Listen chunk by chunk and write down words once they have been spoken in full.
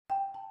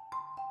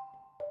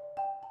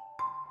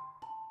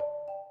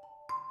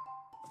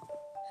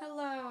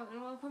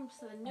welcome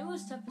to the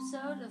newest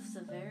episode of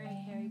the Very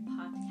Hairy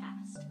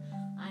Podcast.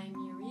 I'm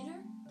your reader,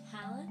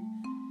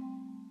 Talon,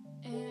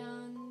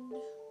 and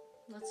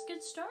let's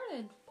get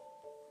started.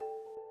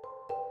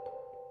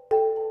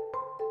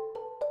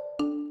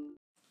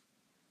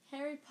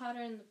 Harry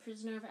Potter and the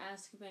Prisoner of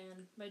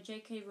Azkaban by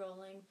J.K.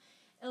 Rowling,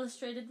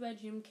 illustrated by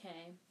Jim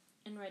Kay,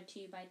 and read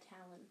to you by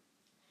Talon.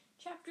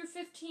 Chapter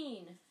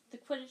 15, The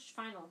Quidditch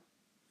Final.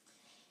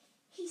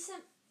 He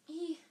sent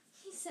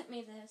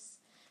me this,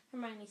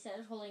 Hermione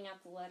said, holding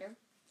out the letter.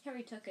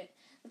 Harry took it.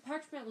 The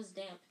parchment was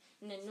damp,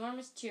 and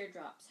enormous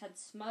teardrops had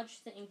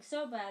smudged the ink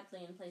so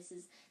badly in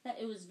places that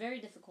it was very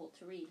difficult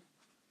to read.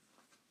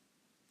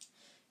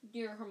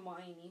 Dear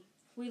Hermione,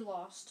 we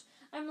lost.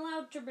 I'm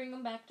allowed to bring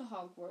him back to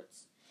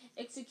Hogwarts.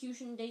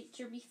 Execution date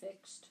to be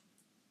fixed.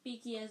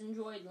 Beaky has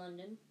enjoyed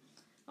London.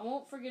 I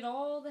won't forget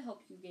all the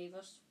help you gave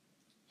us.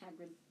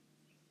 Hagrid.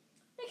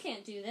 They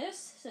can't do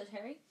this, said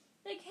Harry.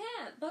 They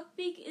can't.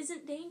 Buckbeak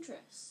isn't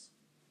dangerous.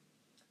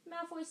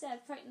 Malfoy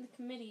said, frightened the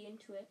committee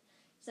into it,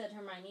 said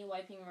Hermione,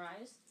 wiping her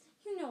eyes.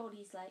 You know what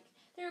he's like.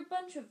 They're a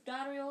bunch of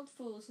dottery old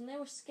fools, and they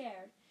were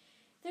scared.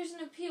 There's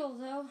an appeal,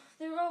 though.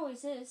 There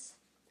always is.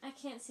 I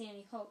can't see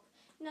any hope.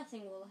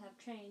 Nothing will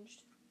have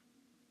changed.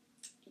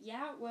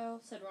 Yeah, it will,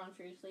 said Ron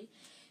fiercely.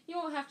 You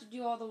won't have to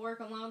do all the work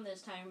alone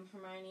this time,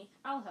 Hermione.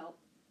 I'll help.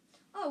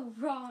 Oh,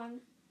 Ron!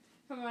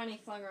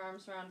 Hermione flung her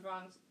arms around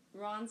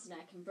Ron's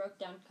neck and broke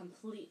down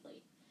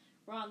completely.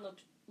 Ron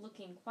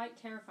looking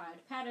quite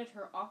terrified, patted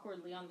her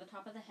awkwardly on the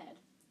top of the head.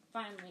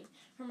 Finally,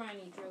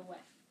 Hermione drew away.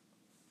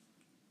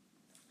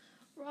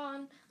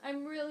 Ron,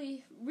 I'm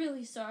really,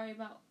 really sorry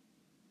about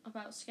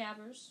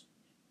Scabbers,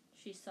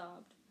 she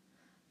sobbed.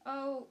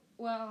 Oh,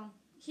 well,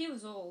 he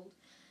was old,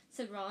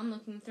 said Ron,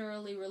 looking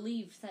thoroughly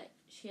relieved that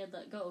she had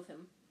let go of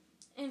him.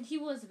 And he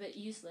was a bit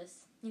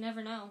useless. You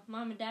never know.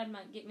 Mom and Dad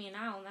might get me an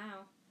owl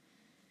now.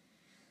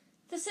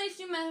 The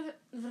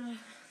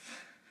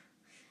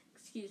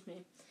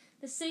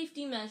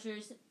safety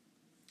measures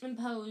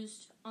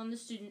imposed on the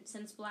students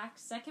since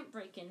Black's second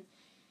break-in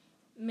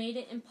made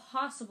it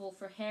impossible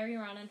for Harry,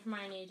 Ron, and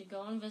Hermione to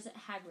go and visit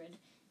Hagrid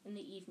in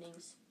the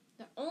evenings.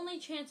 Their only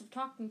chance of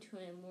talking to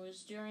him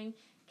was during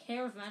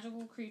Care of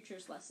Magical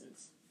Creatures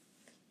lessons.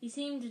 He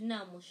seemed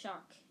numb with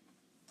shock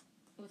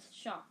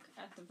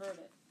at the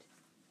verdict.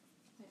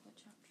 Wait, what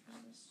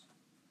chapter is this?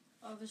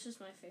 Oh, this is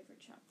my favorite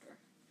chapter.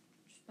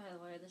 Just by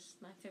the way, this is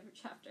my favorite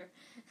chapter.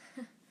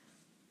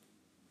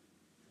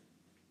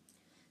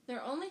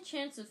 Their only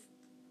chance of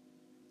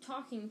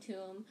talking to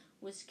him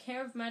was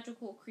Care of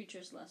Magical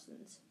Creatures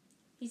lessons.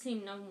 He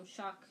seemed numb with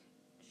shock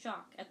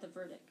at the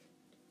verdict.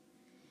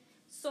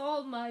 It's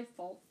all my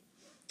fault.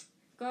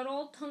 Got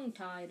all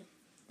tongue-tied.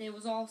 They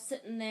was all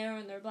sitting there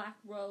in their black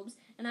robes,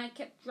 and I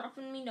kept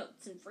dropping me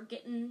notes and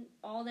forgetting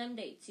all them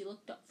dates you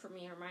looked up for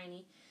me,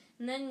 Hermione.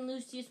 And then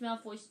Lucius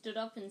Malfoy stood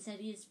up and said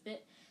he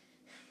spit,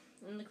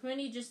 and the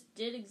committee just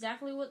did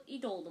exactly what he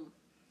told them.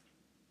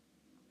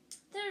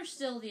 There's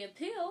still the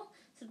appeal,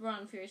 said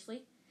Ron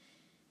fiercely.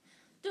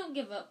 Don't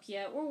give up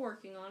yet. We're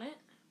working on it.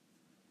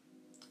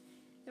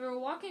 They were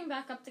walking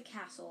back up the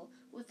castle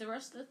with the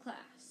rest of the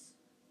class.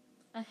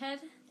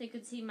 Ahead, they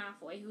could see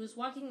Malfoy, who was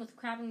walking with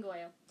Crabbe and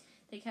Goyle.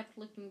 They kept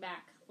looking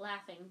back,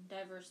 laughing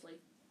diversely.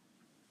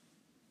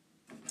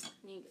 I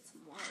need to get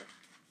some water.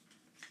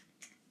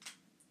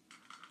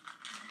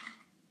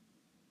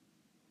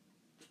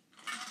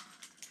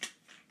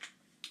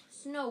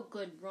 It's no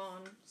good,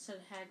 Ron,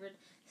 said Hagrid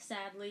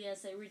sadly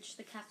as they reached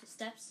the castle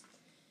steps.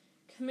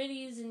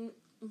 Committee's in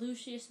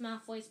Lucius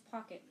Malfoy's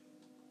pocket.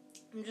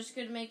 I'm just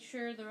going to make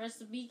sure the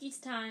rest of Beaky's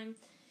time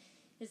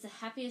is the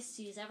happiest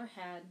he's ever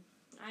had.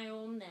 I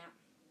owe him that.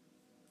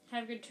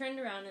 Hagrid turned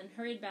around and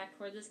hurried back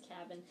toward his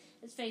cabin,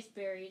 his face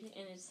buried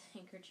in his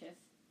handkerchief.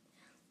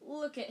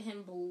 Look at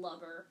him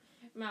blubber,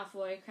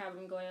 Malfoy, Crabbe,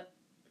 and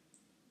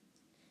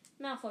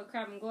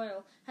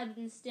Goyle had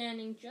been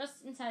standing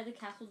just inside the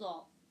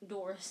castle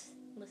doors,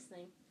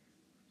 listening.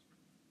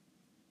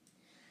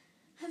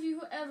 Have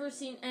you ever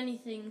seen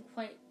anything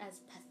quite as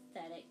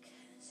pathetic,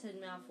 said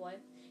Malfoy,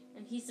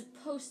 and he's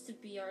supposed to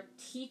be our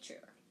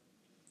teacher.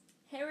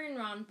 Harry and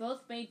Ron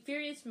both made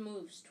furious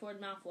moves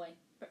toward Malfoy,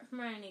 but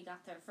Hermione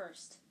got there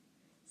first.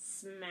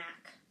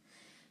 Smack.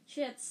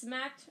 She had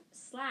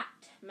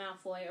slapped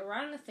Malfoy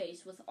around the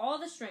face with all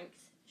the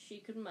strength she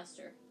could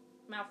muster.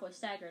 Malfoy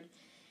staggered.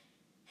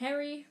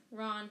 Harry,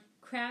 Ron,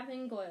 Crabbe,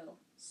 and Goyle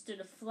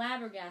stood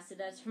flabbergasted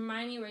as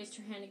Hermione raised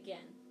her hand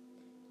again.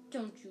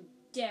 Don't you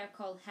dare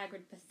call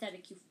Hagrid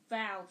pathetic, you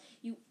foul,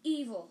 you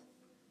evil.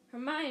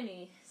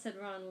 Hermione, said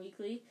Ron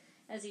weakly,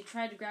 as he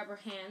tried to grab her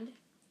hand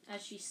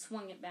as she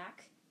swung it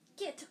back.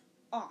 Get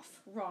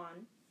off,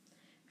 Ron.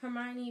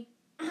 Hermione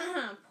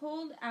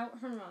pulled out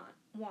her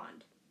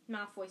wand.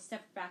 Malfoy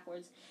stepped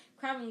backwards.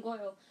 Crabbe and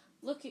Goyle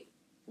looked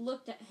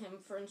at him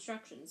for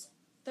instructions,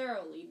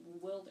 thoroughly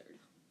bewildered.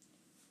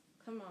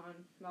 Come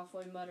on,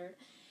 Malfoy muttered,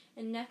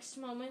 and next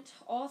moment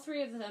all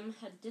three of them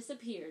had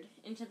disappeared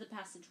into the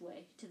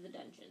passageway to the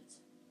dungeons.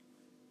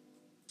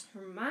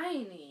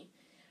 Hermione,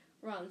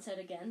 Ron said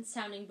again,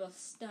 sounding both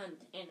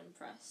stunned and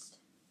impressed.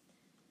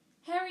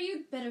 Harry,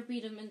 you'd better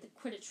beat him in the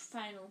Quidditch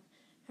final,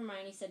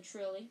 Hermione said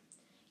shrilly.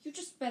 You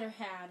just better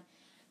had,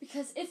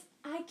 because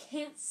I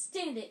can't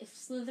stand it if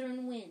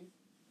Slytherin win.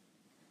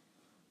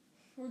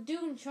 We're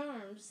doing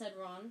charms, said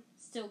Ron,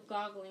 still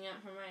goggling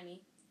at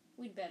Hermione.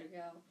 We'd better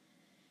go.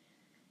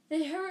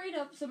 They hurried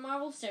up the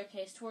marble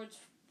staircase towards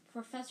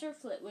Professor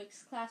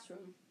Flitwick's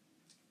classroom.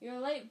 You're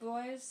late,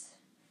 boys,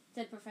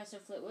 said Professor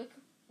Flitwick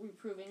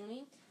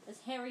reprovingly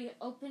as Harry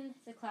opened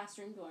the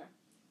classroom door.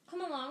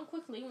 Come along,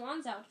 quickly,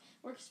 wands out.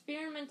 We're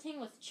experimenting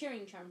with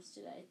cheering charms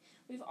today.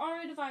 We've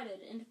already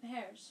divided into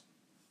pairs.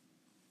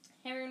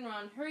 Harry and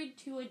Ron hurried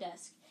to a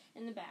desk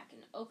in the back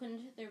and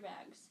opened their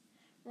bags.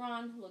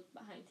 Ron looked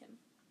behind him.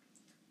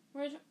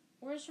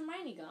 Where's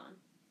Hermione gone?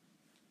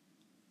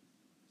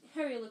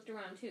 Harry looked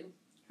around too.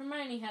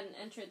 Hermione hadn't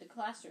entered the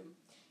classroom,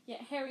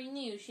 yet Harry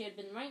knew she had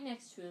been right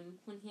next to him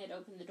when he had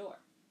opened the door.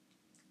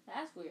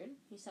 That's weird,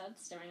 he said,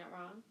 staring at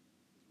Ron.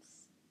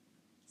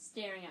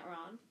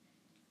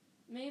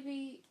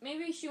 Maybe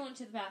she went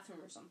to the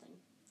bathroom or something.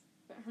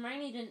 But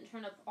Hermione didn't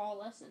turn up all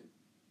lesson.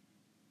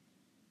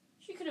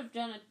 She could have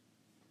done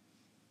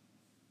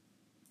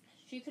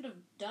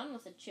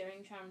with a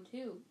cheering charm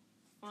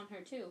on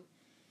her too,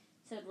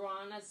 said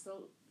Ron as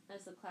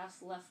the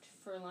class left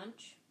for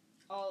lunch,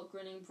 all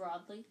grinning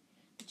broadly.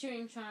 The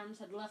cheering charms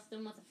had left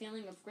them with a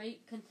feeling of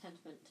great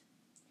contentment.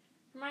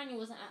 Hermione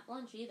wasn't at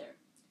lunch either.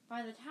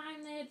 By the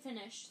time they had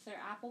finished their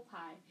apple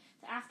pie,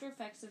 the after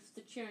effects of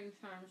the cheering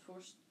charms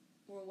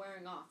were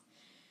wearing off,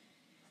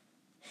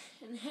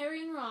 and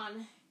Harry and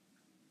Ron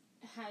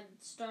had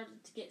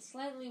started to get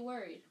slightly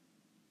worried.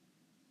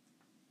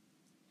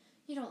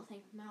 You don't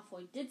think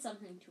Malfoy did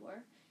something to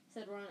her,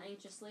 said Ron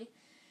anxiously,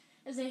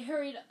 as they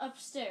hurried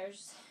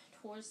upstairs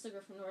towards the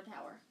Gryffindor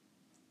Tower.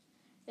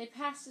 They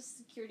passed the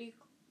security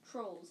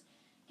trolls,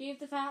 gave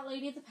the fat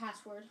lady the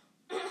password,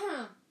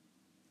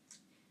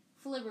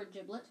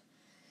 Flibbergiblet,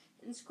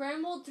 and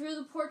scrambled through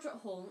the portrait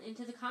hole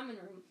into the common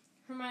room.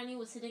 Hermione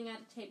was sitting at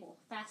a table,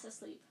 fast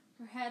asleep,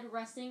 her head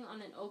resting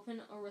on an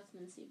open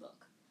arithmancy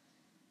book.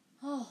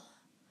 Oh,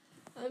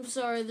 I'm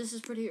sorry this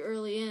is pretty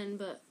early in,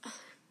 but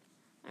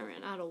I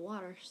ran out of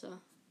water, so.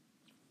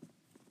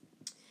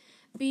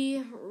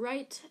 Be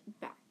right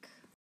back.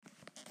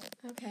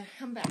 Okay,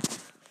 I'm back.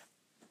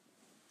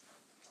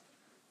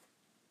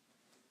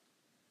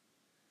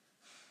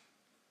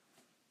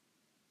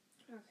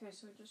 Okay,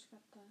 so we just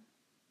got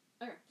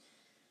the... Okay.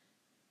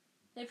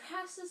 They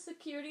passed the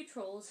security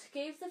trolls,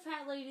 gave the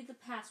fat lady the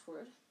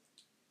password,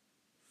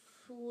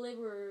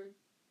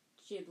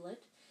 Flibbergiblet,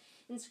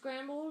 and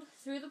scrambled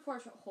through the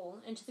portrait hole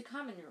into the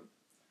common room.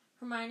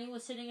 Hermione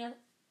was sitting at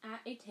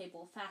a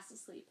table, fast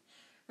asleep,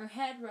 her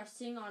head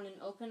resting on an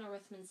open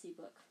arithmancy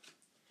book.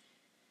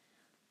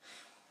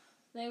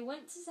 They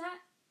went to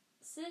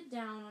sit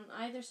down on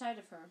either side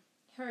of her.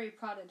 Harry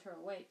prodded her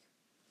awake.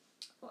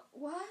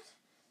 What?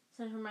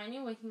 Said Hermione,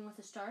 waking with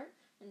a start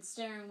and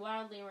staring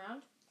wildly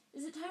around.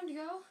 Is it time to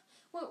go?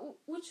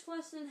 Which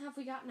lesson have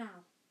we got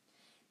now?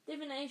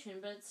 Divination,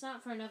 but it's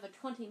not for another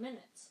 20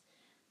 minutes,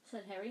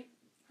 said Harry.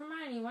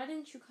 Hermione, why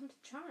didn't you come to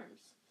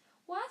Charms?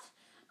 What?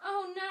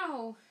 Oh,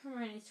 no,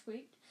 Hermione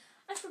squeaked.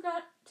 I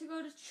forgot to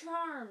go to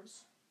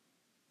Charms.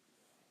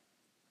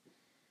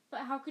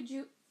 But how could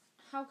you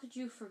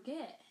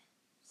forget?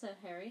 Said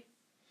Harry.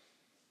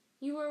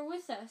 You were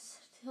with us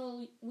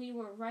till we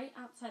were right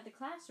outside the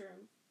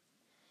classroom.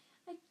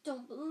 I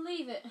don't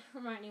believe it,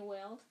 Hermione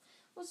wailed.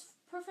 Was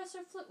Professor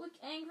Flitwick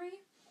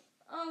angry?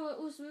 Oh, it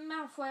was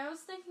Malfoy. I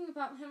was thinking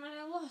about him and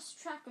I lost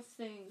track of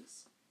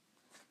things.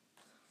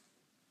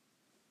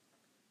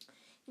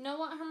 You know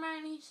what,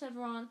 Hermione, said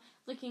Ron,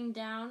 looking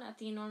down at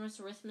the enormous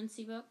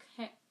arithmancy book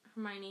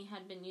Hermione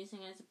had been using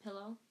as a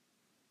pillow.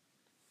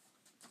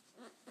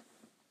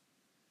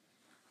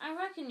 I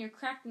reckon you're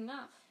cracking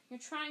up. You're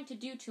trying to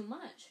do too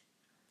much.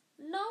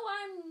 No,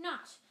 I'm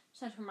not,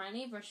 said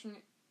Hermione, brushing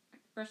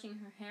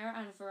her hair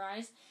out of her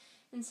eyes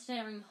and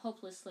staring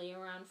hopelessly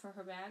around for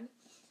her bag.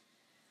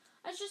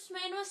 I just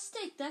made a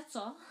mistake, that's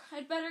all.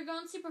 I'd better go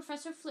and see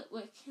Professor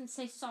Flitwick and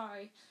say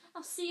sorry.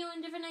 I'll see you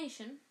in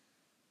divination.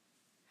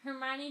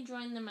 Hermione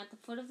joined them at the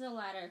foot of the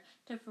ladder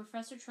to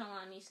Professor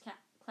Trelawney's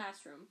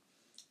classroom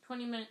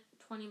 20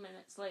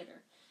 minutes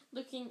later,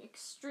 looking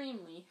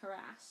extremely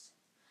harassed.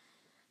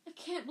 I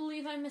can't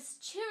believe I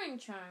missed cheering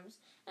charms,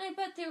 and I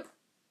bet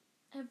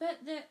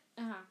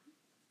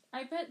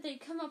they'd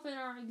come up in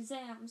our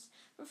exams.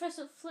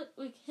 Professor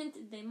Flitwick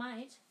hinted they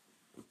might.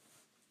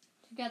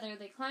 Together,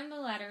 they climbed the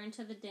ladder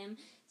into the dim,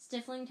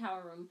 stifling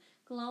tower room.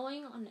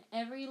 Glowing on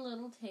every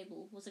little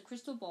table was a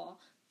crystal ball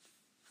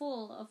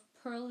full of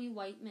pearly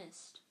white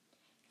mist.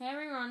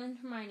 Harry, Ron, and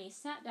Hermione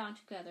sat down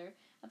together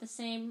at the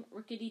same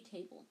rickety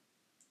table.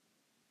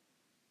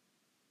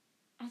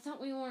 I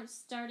thought we weren't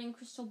starting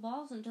crystal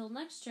balls until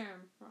next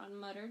term, Ron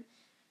muttered,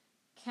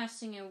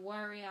 casting a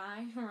wary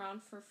eye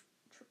around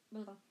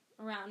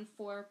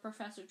for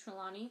Professor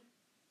Trelawney,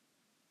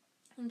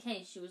 in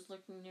case she was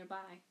lurking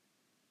nearby.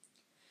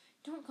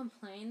 Don't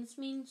complain, this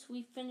means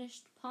we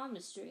finished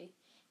palmistry,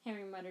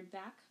 Harry muttered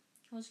back.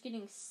 I was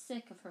getting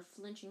sick of her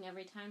flinching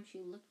every time she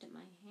looked at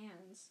my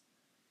hands.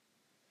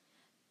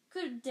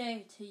 Good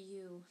day to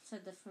you,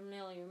 said the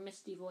familiar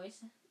misty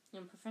voice,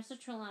 and Professor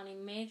Trelawney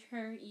made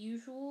her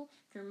usual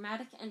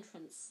dramatic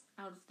entrance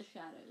out of the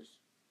shadows.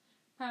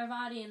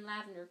 Parvati and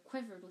Lavender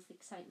quivered with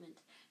excitement,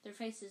 their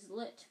faces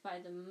lit by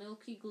the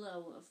milky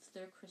glow of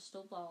their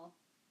crystal ball.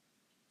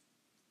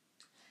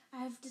 I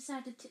have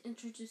decided to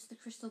introduce the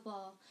crystal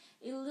ball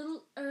a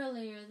little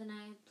earlier than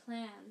I had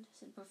planned,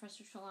 said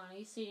Professor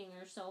Trelawney, seating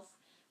herself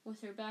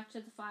with her back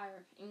to the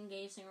fire and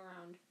gazing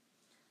around.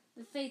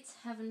 The fates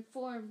have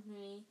informed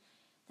me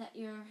that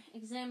your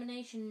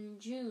examination in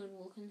June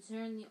will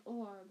concern the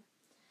orb.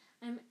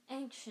 I am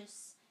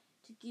anxious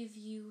to give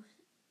you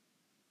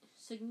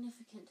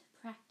significant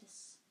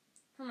practice.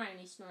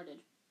 Hermione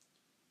snorted.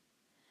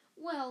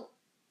 Well,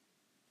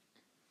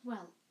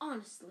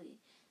 honestly,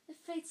 the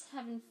fates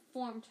have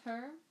informed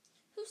her.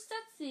 Who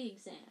sets the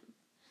exam?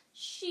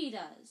 She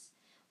does.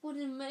 What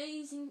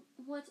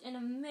an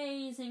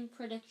amazing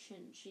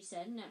prediction, she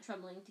said, not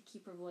troubling to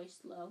keep her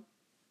voice low.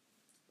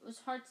 It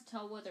was hard to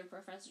tell whether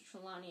Professor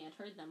Trelawney had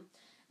heard them,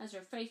 as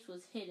her face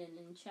was hidden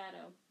in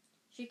shadow.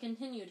 She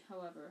continued,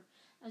 however,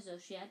 as though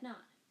she had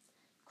not.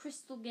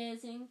 Crystal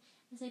gazing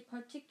is a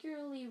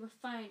particularly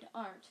refined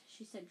art,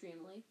 she said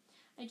dreamily.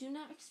 I do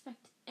not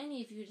expect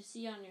any of you to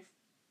see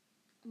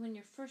when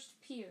you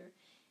first peer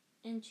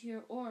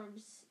into the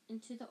orb's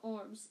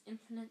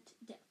infinite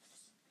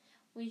depths.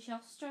 We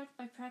shall start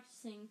by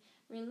practicing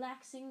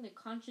relaxing the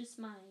conscious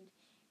mind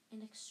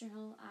and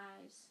external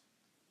eyes.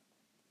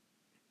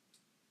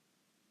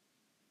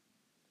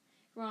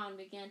 Ron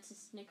began to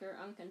snicker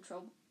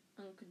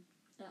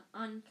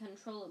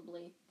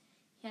uncontrollably.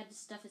 He had to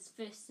stuff his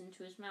fists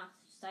into his mouth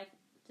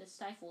to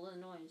stifle the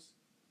noise.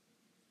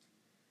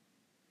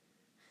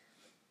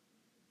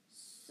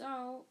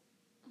 So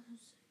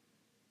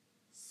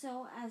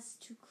as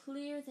to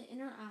clear the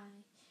inner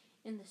eye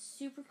and the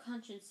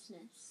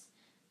superconsciousness,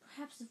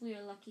 perhaps if we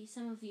are lucky,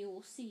 some of you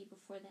will see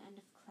before the end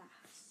of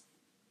class.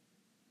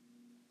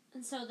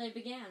 And so they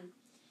began.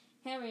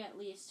 Harry, at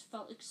least,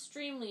 felt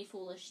extremely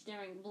foolish,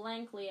 staring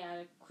blankly at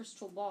a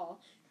crystal ball,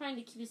 trying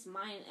to keep his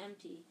mind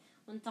empty,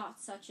 when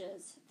thoughts such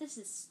as, "This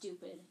is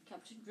stupid,"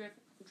 kept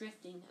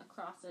drifting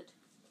across it.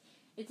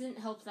 It didn't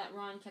help that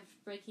Ron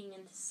kept breaking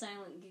into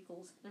silent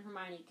giggles, and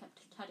Hermione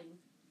kept tutting.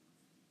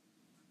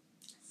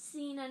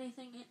 Seen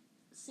anything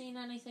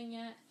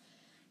yet?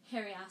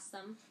 Harry asked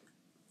them,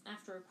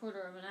 after a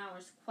quarter of an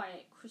hour's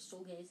quiet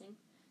crystal gazing.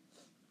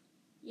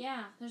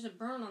 Yeah, there's a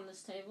burn on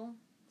this table,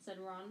 said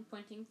Ron,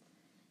 pointing.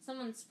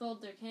 Someone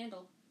spilled their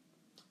candle.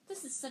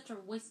 This is such a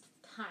waste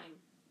of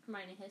time,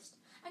 Hermione hissed.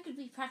 I could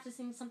be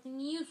practicing something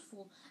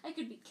useful. I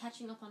could be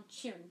catching up on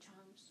cheering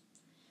charms.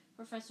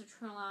 Professor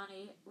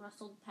Trelawney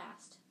rustled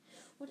past.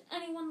 Would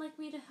anyone like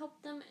me to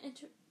help them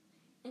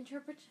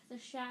interpret the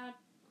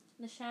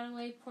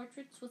shadowy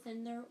portraits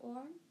within their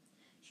orb?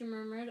 She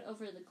murmured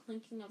over the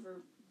clinking of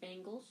her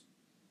bangles.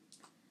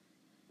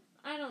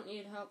 I don't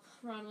need help,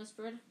 Ron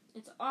whispered.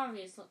 It's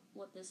obvious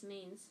what this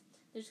means.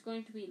 There's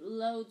going to be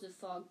loads of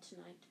fog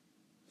tonight.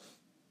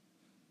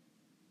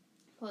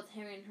 Both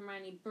Harry and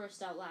Hermione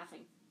burst out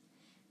laughing.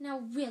 Now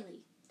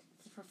really,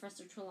 said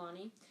Professor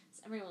Trelawney,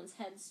 as everyone's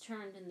heads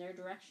turned in their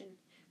direction.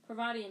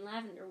 Parvati and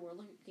Lavender were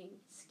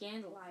looking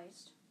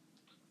scandalized.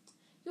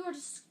 You are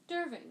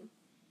disturbing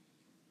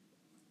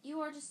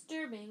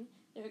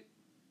their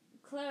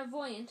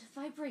clairvoyant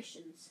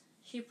vibrations.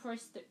 She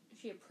approached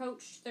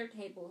their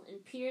table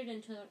and peered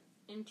into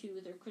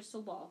their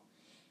crystal ball.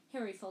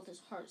 Harry felt his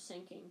heart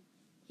sinking.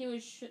 He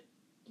was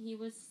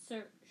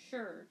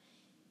sure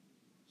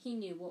he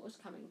knew what was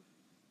coming.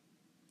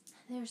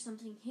 There's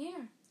something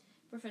here,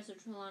 Professor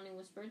Trelawney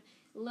whispered,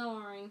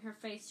 lowering her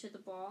face to the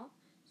ball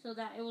so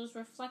that it was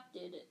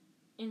reflected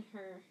in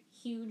her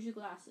huge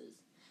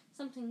glasses.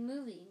 Something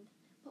moving,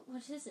 but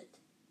what is it?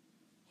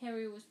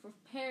 Harry was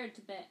prepared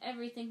to bet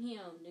everything he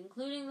owned,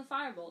 including the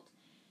firebolt,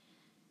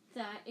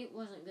 that it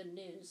wasn't good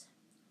news.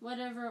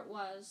 Whatever it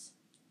was,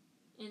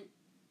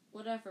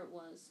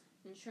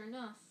 and sure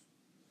enough,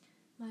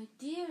 my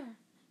dear,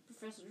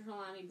 Professor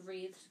Trelawney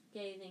breathed,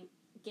 gazing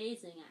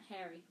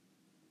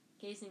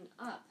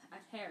up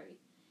at Harry.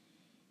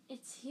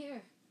 It's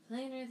here,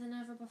 plainer than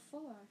ever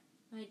before.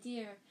 My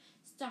dear,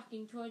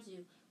 stalking towards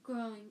you,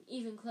 growing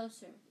even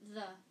closer.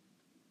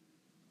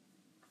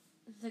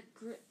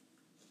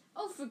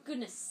 Oh, for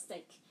goodness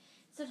sake,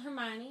 said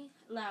Hermione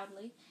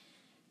loudly.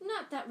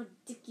 Not that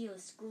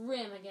ridiculous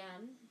grim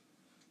again.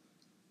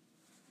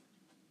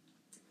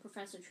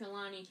 Professor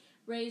Trelawney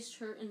raised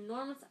her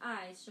enormous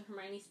eyes to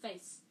Hermione's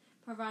face.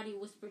 Parvati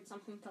whispered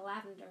something to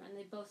Lavender, and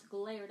they both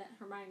glared at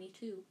Hermione,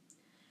 too.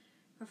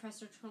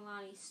 Professor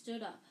Trelawney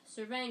stood up,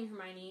 surveying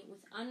Hermione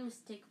with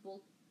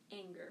unmistakable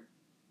anger.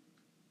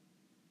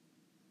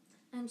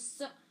 I am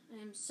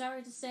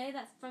sorry to say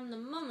that from the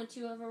moment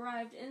you have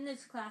arrived in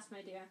this class,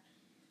 my dear,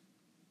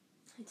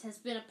 it has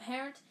been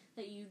apparent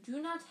that you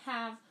do not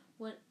have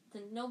what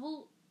the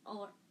noble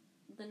art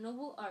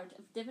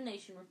of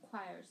divination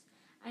requires.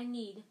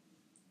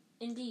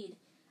 Indeed,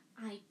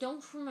 I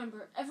don't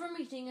remember ever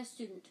meeting a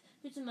student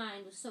whose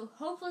mind was so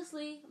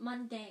hopelessly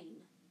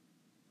mundane.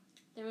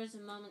 There was a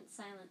moment's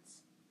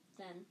silence.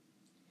 Then,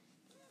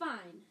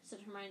 "Fine,"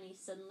 said Hermione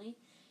suddenly,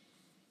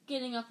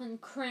 getting up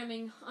and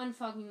cramming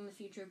Unfogging the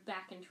Future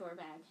back into her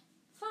bag.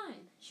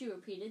 "Fine," she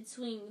repeated,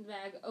 swinging the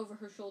bag over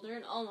her shoulder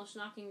and almost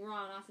knocking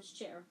Ron off his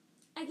chair.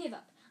 "I give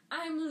up.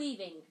 I'm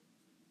leaving."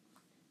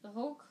 To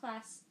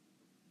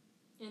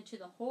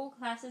the whole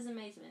class's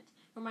amazement,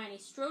 Hermione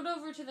strode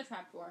over to the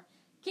trapdoor,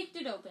 kicked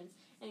it open,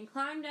 and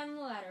climbed down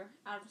the ladder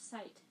out of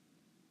sight.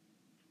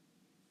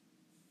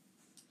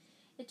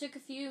 It took a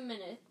few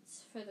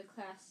minutes for the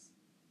class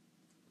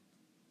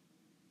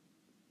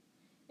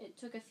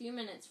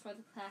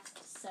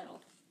to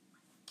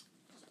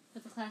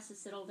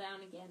settle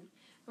down again.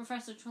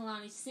 Professor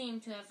Trelawney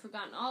seemed to have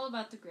forgotten all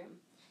about the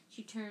Grim.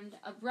 She turned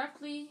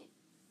abruptly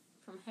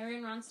from Harry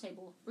and Ron's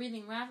table,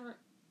 breathing rather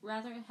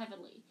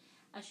heavily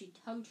as she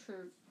tugged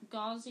her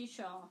gauzy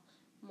shawl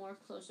more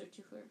closer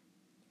to her.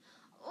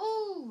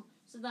 "Oh!"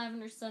 said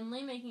Lavender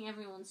suddenly, making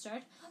everyone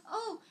start.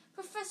 "Oh,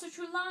 Professor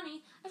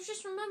Trelawney, I've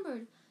just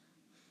remembered.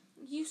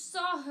 You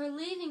saw her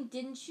leaving,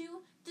 didn't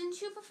you?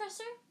 Didn't you,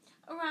 Professor?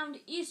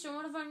 Around Easter,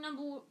 one of our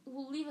number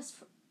will leave us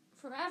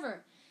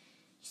forever.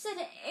 You said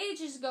it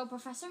ages ago,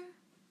 Professor."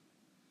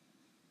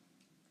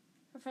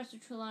 Professor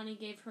Trelawney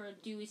gave her a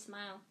dewy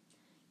smile.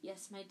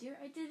 "Yes, my dear,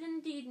 I did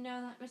indeed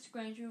know that Miss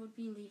Granger would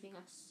be leaving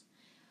us.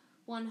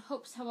 One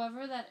hopes,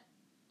 however, that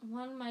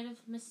one might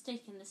have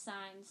mistaken the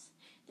signs.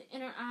 The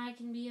inner eye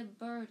can be a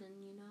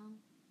burden, you know."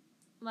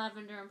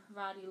 Lavender and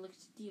Parvati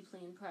looked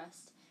deeply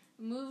impressed,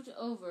 and moved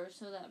over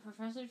so that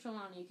Professor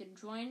Trelawney could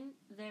join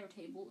their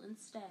table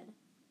instead.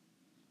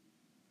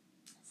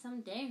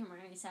 "Some day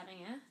Hermione's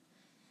having, eh?"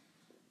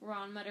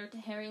 Ron muttered to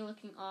Harry,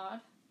 looking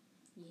odd.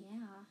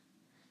 "Yeah."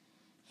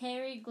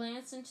 Harry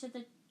glanced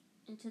into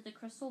the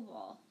crystal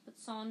ball, but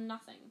saw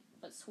nothing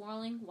but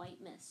swirling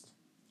white mist.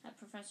 Had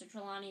Professor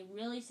Trelawney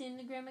really seen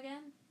the Grim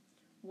again?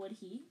 Would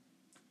he?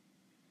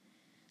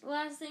 The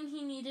last thing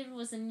he needed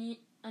was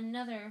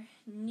another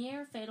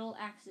near-fatal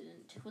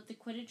accident, with the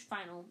Quidditch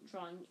final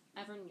drawing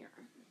ever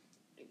nearer.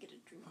 I get a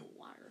drink of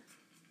water.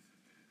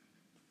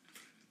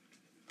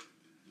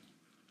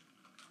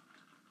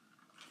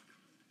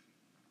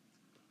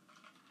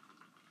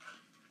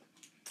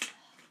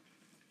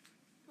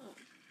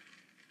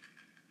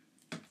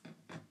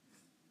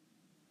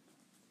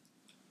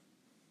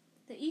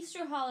 The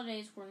Easter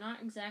holidays were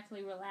not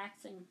exactly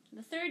relaxing.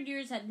 The third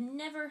years had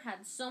never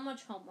had so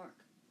much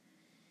homework.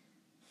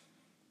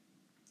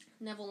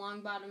 Neville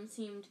Longbottom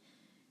seemed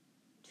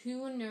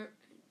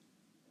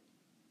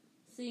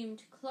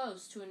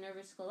close to a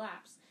nervous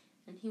collapse,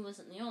 and he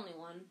wasn't the only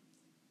one.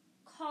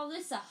 "Call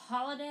this a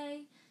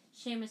holiday?"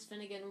 Seamus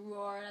Finnegan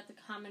roared at the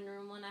common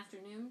room one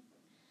afternoon.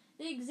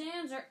 "The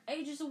exams are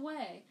ages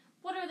away.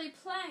 What are they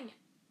playing at?"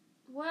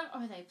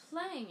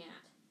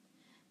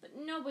 But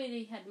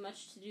nobody had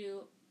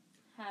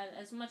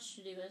as much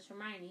to do as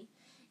Hermione.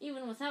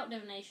 Even without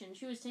divination,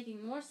 she was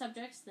taking more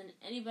subjects than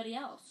anybody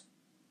else.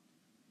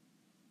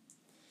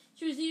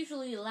 She was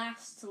usually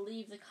last to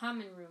leave the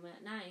common room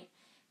at night,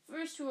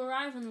 first to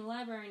arrive in the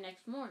library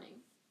next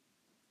morning.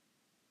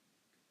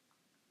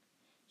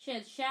 She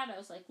had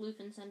shadows like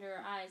lupins under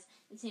her eyes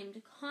and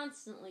seemed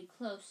constantly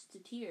close to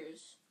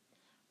tears.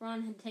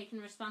 Ron had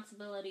taken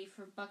responsibility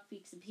for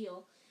Buckbeak's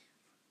appeal.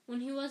 When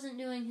he wasn't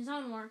doing his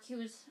own work, he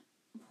was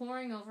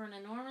poring over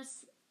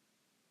enormously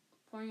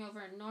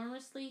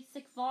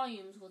thick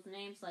volumes with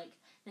names like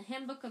The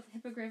Handbook of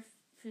Hippogriff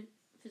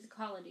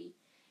Physicology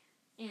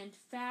and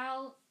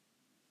Fowl,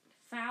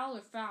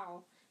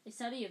 a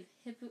study of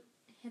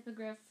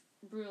Hippogriff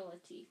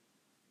Brutality.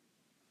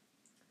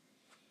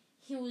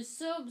 He was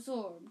so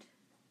absorbed,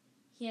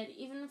 he had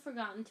even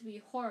forgotten to be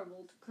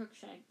horrible to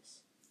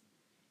Crookshanks.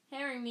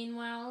 Harry,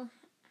 meanwhile,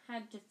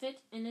 had to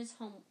fit in his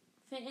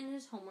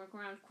homework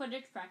around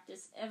Quidditch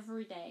practice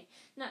every day,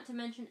 not to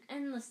mention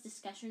endless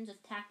discussions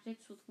of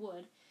tactics with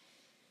Wood.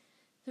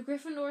 The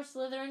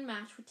Gryffindor-Slytherin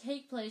match would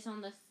take place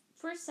on the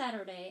first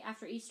Saturday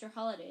after Easter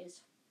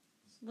holidays.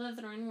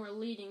 Slytherin were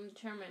leading the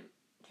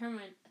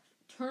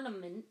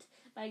tournament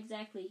by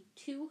exactly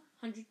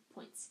 200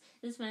 points.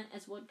 This meant,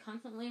 as Wood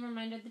constantly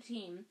reminded the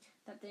team,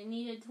 that they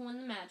needed to win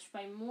the match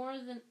by more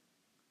than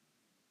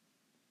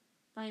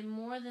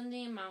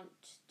the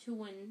amount to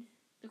win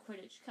the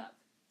Quidditch Cup.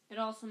 It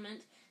also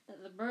meant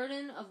that the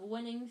burden of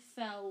winning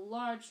fell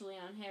largely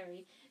on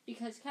Harry,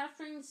 because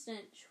capturing the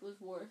Snitch was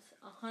worth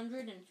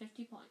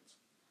 150 points.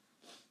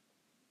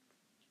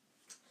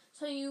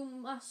 "So you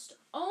must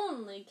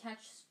only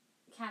catch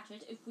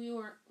it if we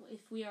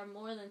are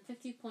more than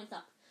 50 points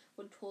up,"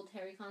 Wood told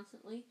Harry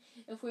constantly.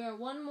 "If we are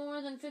one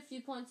more than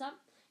 50 points up,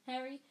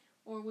 Harry,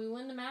 or we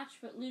win the match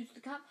but lose the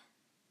cup."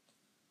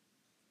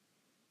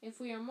 "If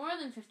we are more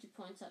than 50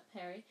 points up,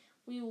 Harry,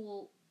 we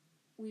win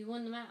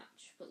the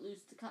match but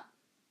lose the cup."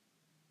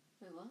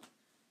 Wait, what?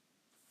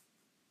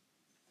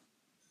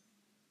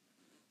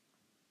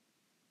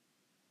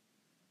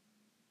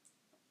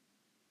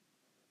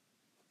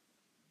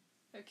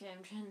 Okay,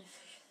 I'm trying to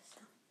figure this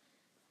out.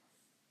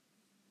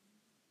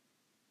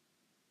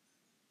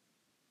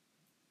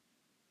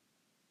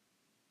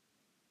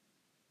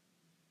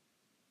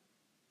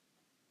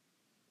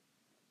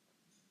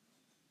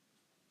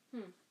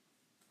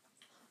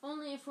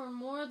 Only if we're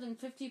more than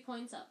 50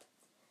 points up,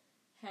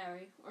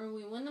 Harry, or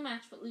we win the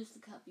match but lose the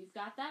cup. You've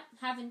got that,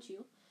 haven't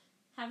you?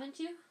 Haven't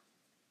you?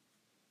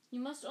 You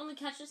must only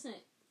catch a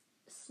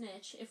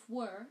snitch if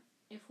we're.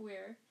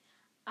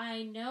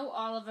 I know,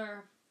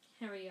 Oliver,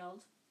 Harry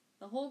yelled.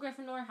 The whole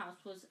Gryffindor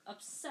house was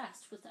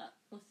obsessed with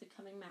the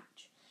coming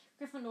match.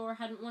 Gryffindor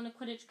hadn't won a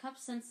Quidditch Cup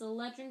since the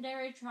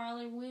legendary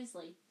Charlie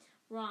Weasley,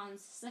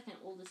 Ron's second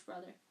oldest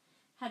brother,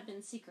 had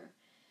been Seeker.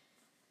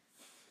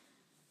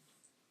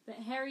 But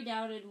Harry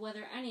doubted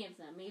whether any of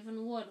them,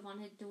 even Wood,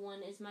 wanted to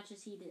win as much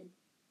as he did.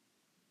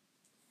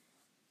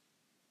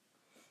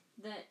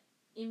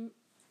 The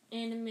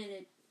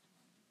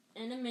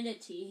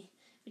anonymity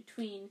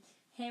between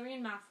Harry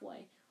and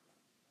Malfoy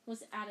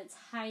was at its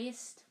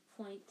highest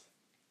point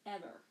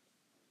ever.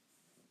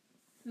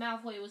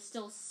 Malfoy was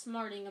still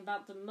smarting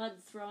about the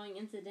mud-throwing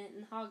incident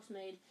in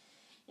Hogsmeade,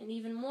 and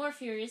even more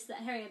furious that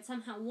Harry had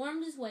somehow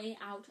wormed his way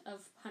out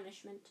of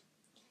punishment.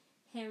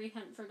 Harry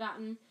hadn't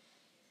forgotten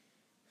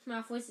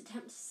Malfoy's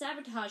attempt to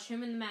sabotage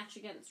him in the match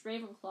against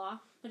Ravenclaw,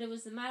 but it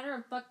was the matter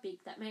of Buckbeak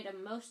that made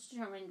him most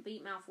determined to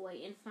beat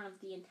Malfoy in front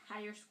of the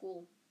entire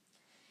school.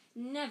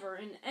 Never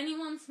in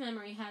anyone's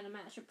memory had a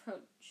match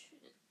approach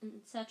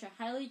in such a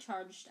highly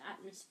charged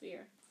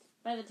atmosphere.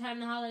 By the time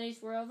the holidays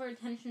were over,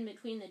 tension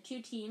between the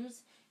two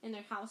teams and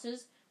their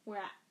houses were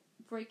at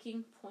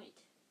breaking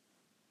point.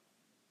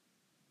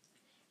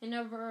 A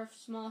number of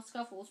small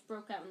scuffles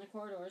broke out in the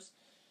corridors,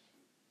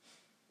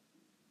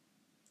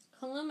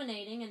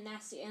 culminating in a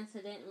nasty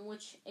incident in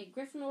which a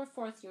Gryffindor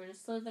 4th year and a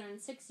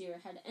Slytherin 6th year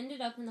had ended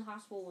up in the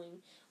hospital wing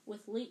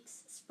with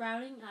leaks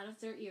sprouting out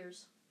of their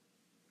ears.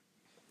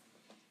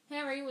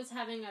 Harry was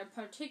having a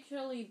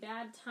particularly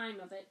bad time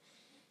of it.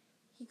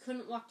 He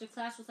couldn't walk to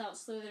class without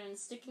Slytherins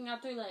sticking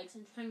out their legs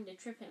and trying to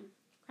trip him.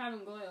 Crabbe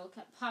and Goyle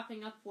kept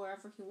popping up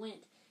wherever he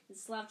went and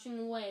slouching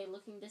away,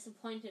 looking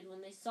disappointed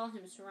when they saw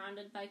him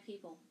surrounded by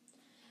people.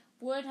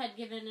 Wood had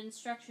given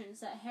instructions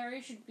that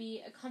Harry should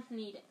be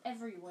accompanied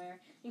everywhere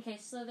in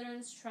case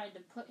Slytherins tried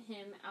to put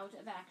him out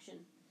of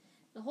action.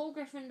 The whole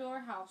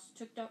Gryffindor house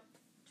took up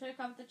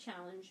the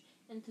challenge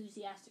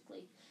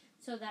enthusiastically,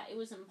 so that it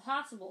was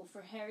impossible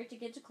for Harry to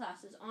get to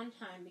classes on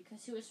time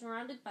because he was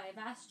surrounded by a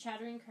vast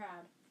chattering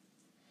crowd.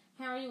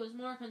 Harry was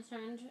more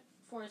concerned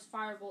for his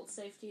firebolt's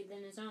safety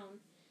than his own.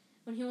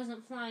 When he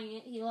wasn't flying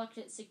it, he locked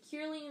it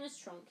securely in his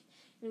trunk,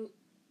 and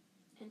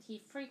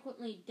he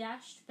frequently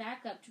dashed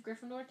back up to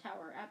Gryffindor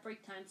Tower at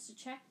break times to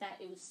check that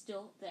it was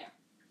still there.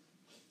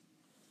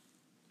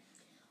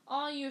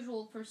 All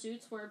usual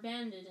pursuits were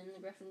abandoned in the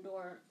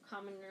Gryffindor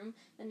common room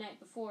the night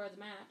before the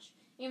match.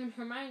 Even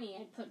Hermione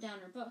had put down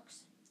her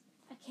books.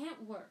 I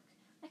can't work.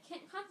 I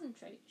can't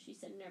concentrate, she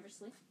said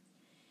nervously.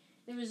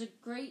 There was a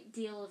great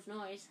deal of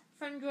noise.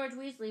 Friend George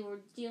Weasley were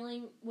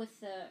dealing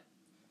with the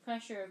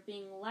pressure of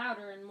being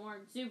louder and more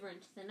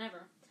exuberant than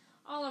ever.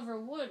 Oliver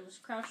Wood was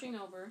crouching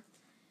over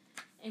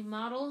a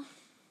model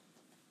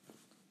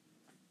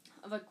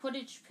of a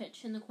Quidditch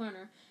pitch in the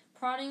corner,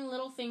 prodding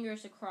little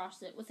fingers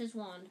across it with his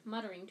wand,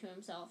 muttering to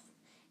himself.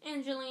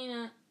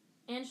 Angelina,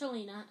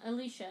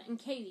 Alicia, and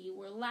Katie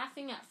were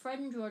laughing at Fred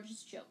and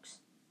George's jokes.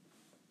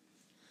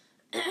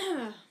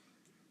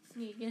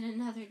 You get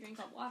another drink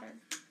of water.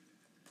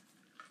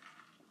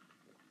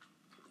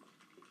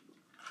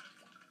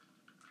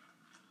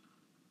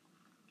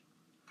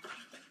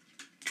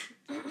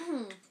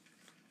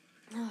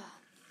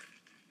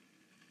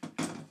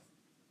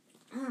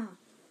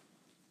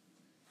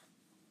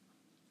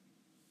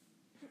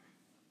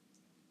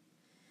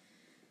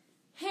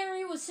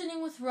 Harry was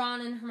sitting with Ron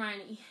and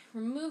Hermione,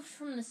 removed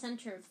from the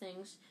center of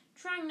things,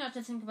 trying not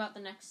to think about the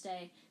next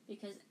day,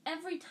 because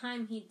every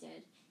time he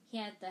did, he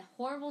had the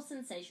horrible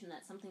sensation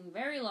that something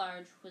very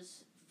large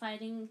was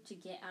fighting to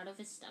get out of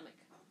his stomach.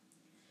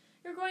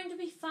 You're going to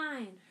be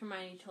fine,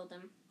 Hermione told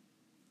him,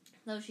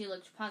 though she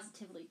looked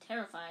positively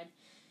terrified.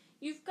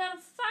 You've got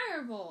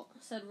a firebolt,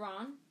 said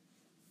Ron.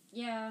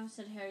 Yeah,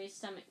 said Harry's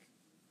stomach,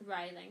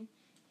 writhing.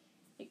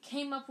 It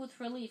came up with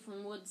relief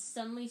when Wood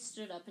suddenly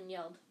stood up and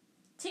yelled,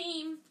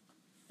 Team!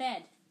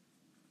 Bed.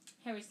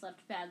 Harry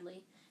slept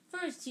badly.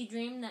 First, he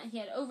dreamed that he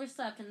had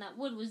overslept and that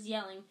Wood was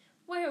yelling,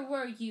 Where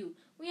were you?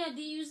 We had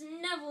to use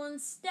Neville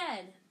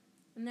instead.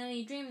 And then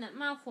he dreamed that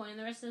Malfoy and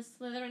the rest of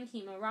the Slytherin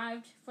team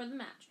arrived for the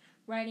match,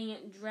 riding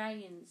at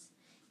dragons.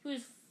 He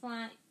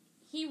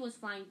was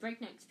flying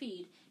breakneck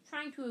speed,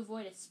 trying to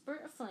avoid a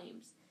spurt of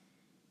flames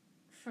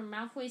from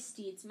Malfoy's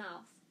steed's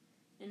mouth,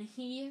 and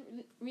he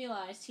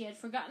realized he had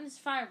forgotten his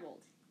firebolt.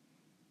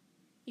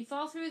 He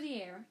fell through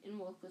the air and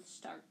woke with a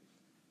start.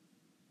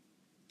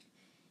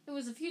 It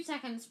was a few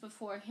seconds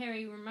before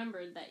Harry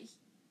remembered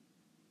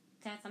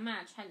that the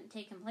match hadn't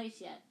taken place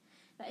yet,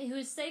 that he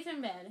was safe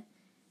in bed,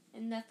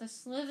 and that the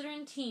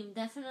Slytherin team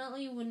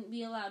definitely wouldn't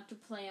be allowed to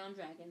play on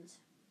dragons.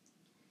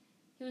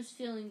 He was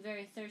feeling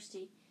very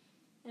thirsty,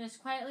 and as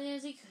quietly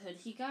as he could,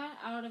 he got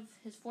out of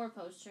his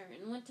four-poster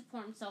and went to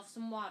pour himself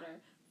some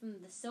water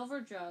from the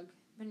silver jug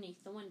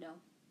beneath the window.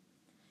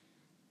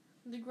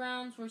 The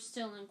grounds were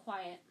still and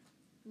quiet.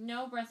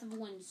 No breath of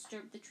wind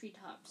disturbed the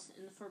treetops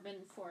in the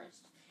forbidden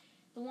forest.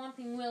 The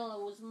Whomping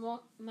Willow was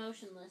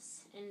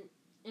motionless and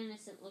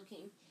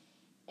innocent-looking.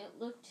 It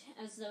looked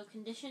as though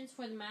conditions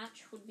for the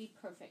match would be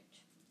perfect.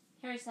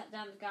 Harry set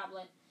down the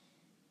goblet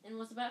and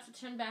was about to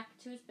turn back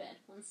to his bed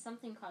when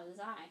something caught his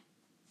eye.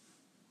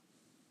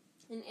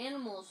 An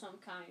animal of some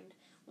kind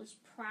was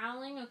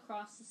prowling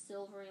across the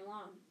silvery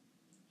lawn.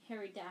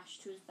 Harry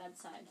dashed to his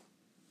bedside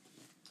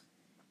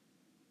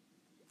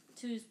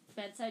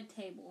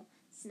table,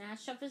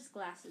 snatched up his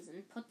glasses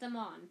and put them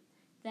on,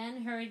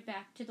 then hurried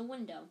back to the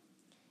window.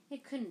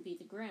 It couldn't be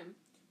the Grim.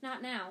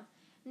 Not now.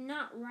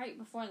 Not right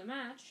before the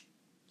match.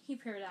 He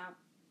peered out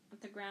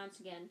at the grounds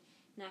again,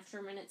 and after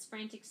a minute's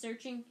frantic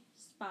searching,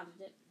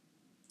 spotted it.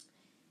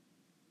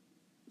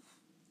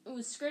 It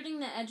was skirting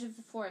the edge of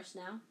the forest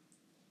now.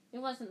 It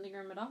wasn't the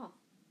Grim at all.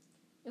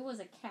 It was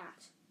a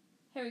cat.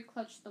 Harry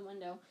clutched the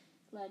window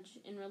ledge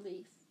in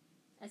relief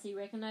as he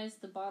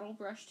recognized the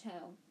bottle-brush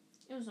tail.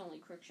 It was only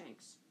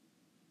Crookshanks.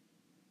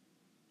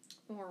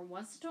 Or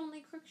was it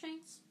only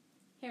Crookshanks?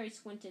 Harry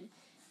squinted,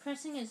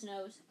 pressing his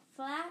nose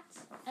flat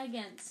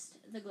against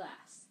the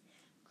glass.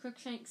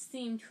 Crookshanks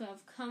seemed to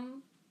have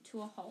come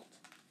to a halt.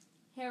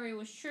 Harry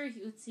was sure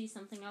he would see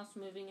something else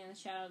moving in the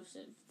shadows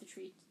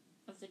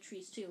of the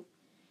trees too.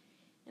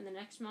 In the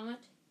next moment,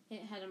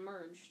 it had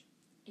emerged.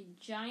 A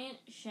giant,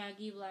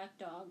 shaggy black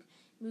dog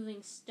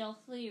moving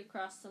stealthily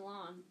across the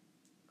lawn,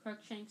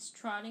 Crookshanks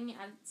trotting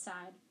at its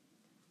side.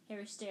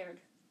 Harry stared.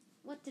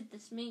 What did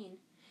this mean?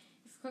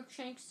 If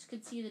Crookshanks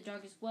could see the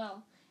dog as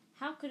well,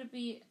 how could it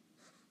be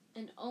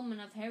an omen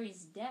of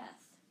Harry's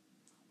death?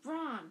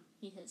 Ron,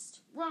 he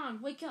hissed.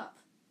 Ron, wake up.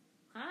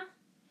 Huh?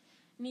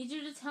 I need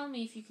you to tell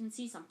me if you can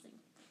see something.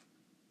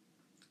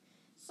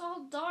 It's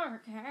all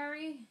dark,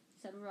 Harry,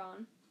 said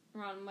Ron.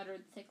 Ron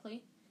muttered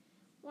thickly.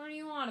 What are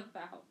you on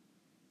about?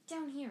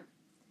 Down here.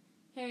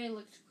 Harry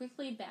looked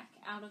quickly back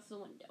out of the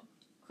window.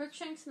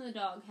 Crookshanks and the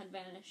dog had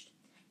vanished.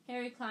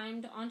 Harry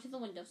climbed onto the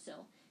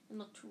windowsill and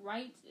looked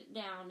right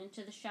down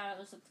into the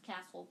shadows of the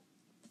castle,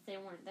 but they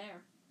weren't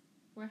there.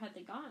 Where had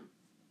they gone?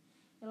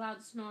 A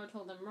loud snore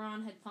told them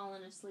Ron had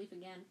fallen asleep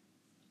again.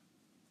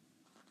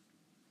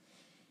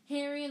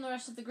 Harry and the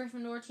rest of the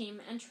Gryffindor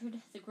team entered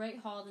the Great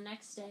Hall the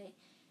next day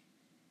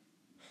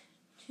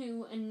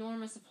to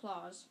enormous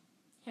applause.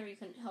 Harry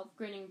couldn't help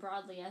grinning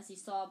broadly as he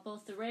saw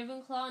both the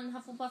Ravenclaw and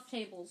Hufflepuff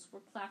tables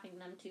were clapping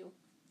them too,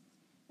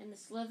 and the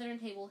Slytherin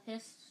table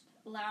hissed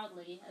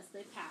loudly as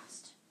they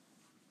passed.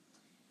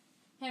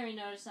 Harry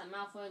noticed that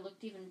Malfoy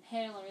looked even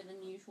paler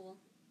than usual.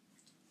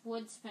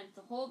 Wood spent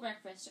the whole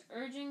breakfast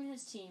urging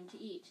his team to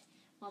eat,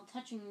 while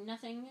touching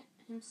nothing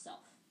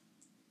himself.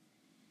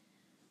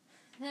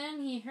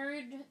 Then he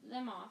hurried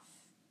them off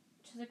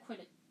to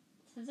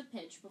the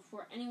pitch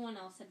before anyone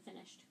else had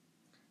finished,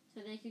 so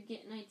they could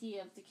get an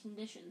idea of the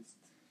conditions.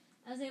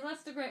 As they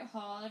left the Great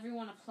Hall,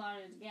 everyone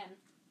applauded again.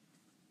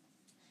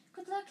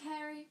 Good luck,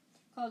 Harry,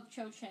 called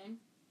Cho Chang.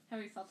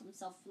 Harry felt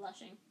himself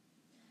blushing.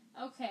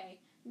 Okay,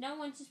 no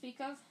one to speak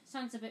of.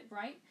 Sun's a bit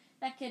bright.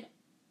 That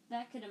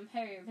could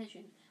impair your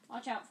vision.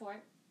 Watch out for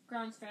it.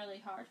 Ground's fairly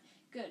hard.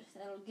 Good,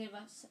 that'll give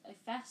us a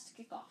fast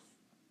kick-off.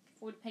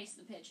 Wood paced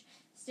the pitch,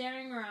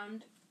 staring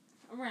around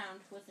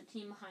with the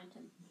team behind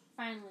him.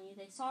 Finally,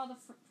 they saw the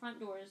front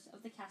doors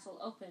of the castle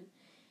open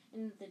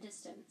in the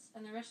distance,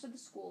 and the rest of the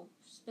school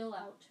spill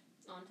out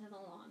onto the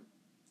lawn.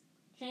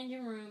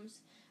 Changing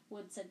rooms,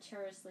 Wood said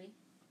terrously.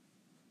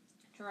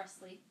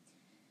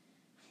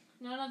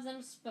 None of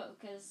them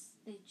spoke as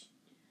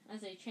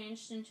they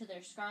changed into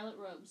their scarlet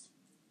robes.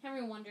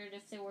 Harry wondered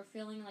if they were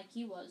feeling like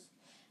he was,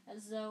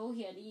 as though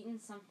he had eaten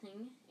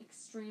something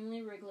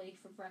extremely wriggly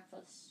for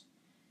breakfast.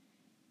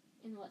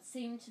 In what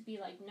seemed to be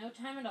like no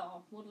time at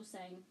all, Wood was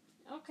saying,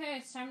 Okay,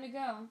 it's time to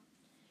go.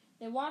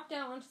 They walked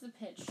out onto the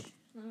pitch.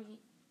 Let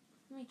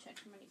me check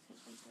how many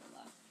pitches are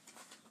left.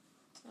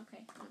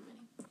 Okay, not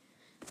many.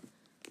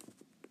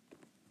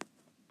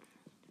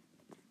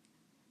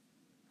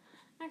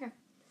 Okay.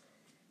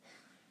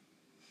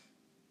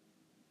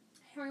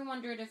 Harry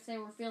wondered if they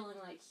were feeling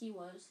like he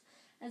was,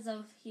 as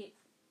though he'd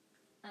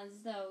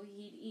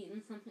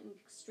eaten something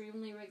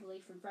extremely wriggly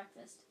for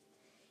breakfast.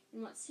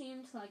 In what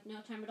seemed like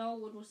no time at all,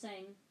 Wood was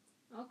saying,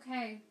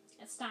 Okay,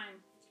 it's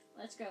time.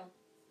 Let's go.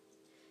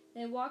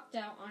 They walked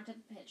out onto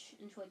the pitch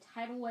into a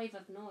tidal wave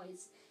of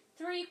noise.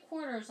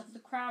 3/4 of the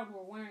crowd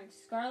were wearing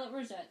scarlet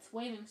rosettes,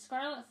 waving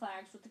scarlet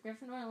flags with the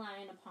Gryffindor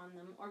lion upon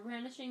them, or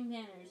brandishing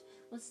banners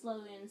with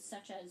slogans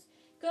such as,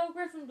 Go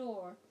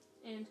Gryffindor,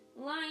 and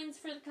Lions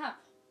for the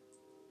Cup.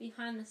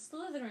 Behind the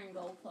Slytherin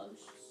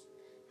goalposts,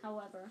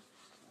 however,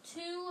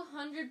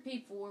 200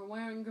 people were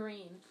wearing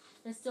green.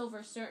 The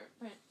silver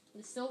serpent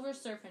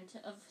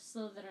of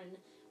Slytherin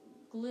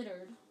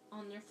glittered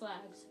on their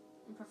flags,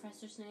 and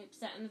Professor Snape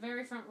sat in the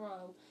very front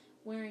row,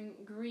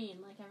 wearing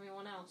green like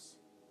everyone else,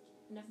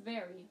 and a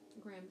very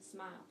grim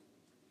smile.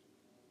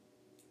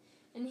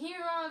 And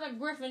here are the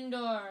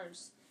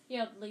Gryffindors,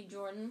 yelled Lee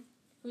Jordan,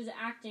 who was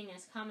acting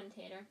as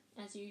commentator,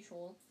 as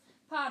usual.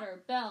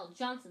 Potter, Bell,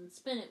 Johnson,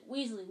 Spinnet,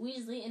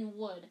 Weasley, and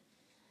Wood.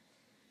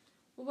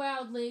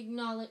 Widely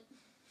acknowledged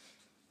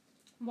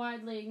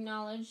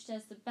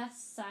as the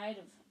best side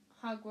of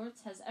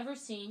Hogwarts has ever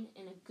seen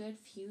in a good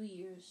few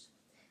years.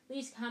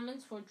 Lee's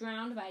comments were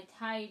drowned by a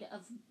tide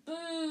of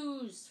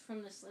boos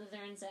from the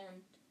Slytherin's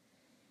end.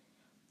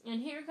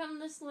 And here come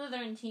the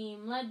Slytherin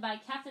team, led by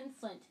Captain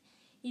Flint.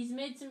 He's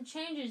made some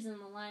changes in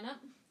the lineup,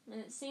 and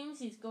it seems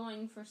he's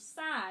going for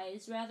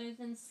size rather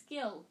than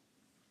skill.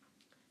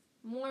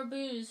 More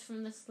boos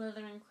from the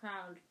Slytherin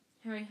crowd.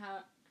 Harry,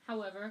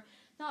 however,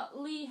 thought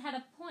Lee had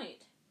a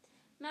point.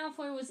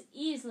 Malfoy was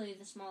easily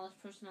the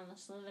smallest person on the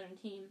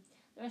Slytherin team.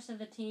 The rest of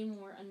the team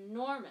were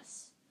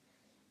enormous.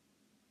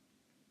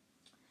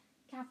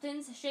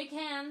 "Captains, shake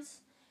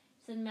hands,"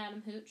 said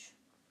Madam Hooch.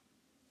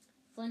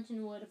 Flint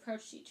and Wood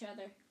approached each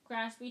other,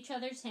 grasped each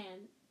other's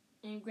hands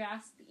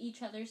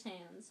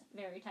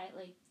very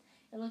tightly.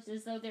 It looked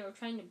as though they were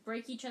trying to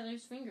break each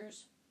other's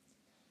fingers.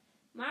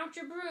 "Mount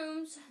your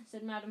brooms,"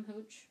 said Madam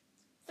Hooch.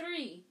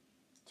 3,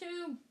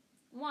 2,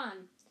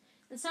 1.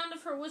 The sound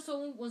of her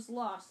whistle was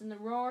lost in the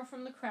roar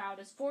from the crowd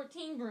as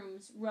 14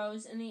 brooms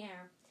rose in the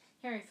air.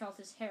 Harry felt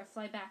his hair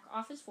fly back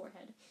off his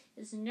forehead.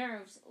 His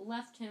nerves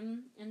left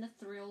him in the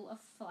thrill of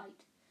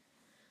flight.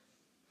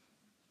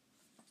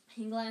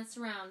 He glanced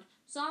around,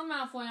 saw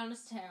Malfoy on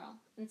his tail,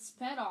 and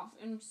sped off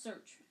in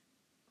search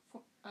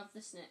of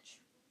the snitch.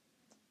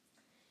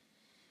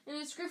 And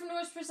it's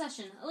Gryffindor's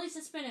procession.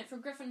 Elisa Spinnet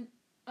of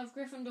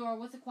Gryffindor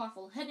with the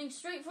quaffle, heading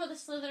straight for the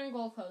Slytherin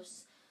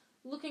goalposts.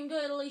 "Looking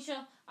good,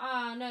 Alicia."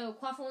 "Ah, no."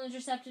 Quaffle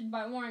intercepted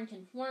by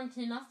Warrington.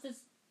 Warrington of the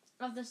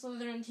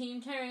Slytherin team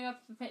tearing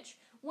up the pitch.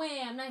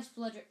 "Wham! Nice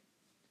bludger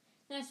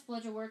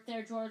work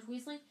there, George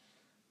Weasley."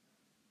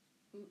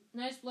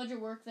 Nice bludger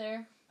work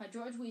there by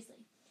George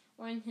Weasley.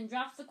 Warrington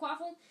drops the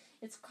quaffle.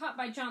 It's caught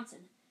by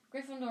Johnson.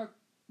 Gryffindor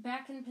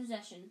back in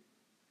possession.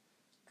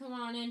 "Come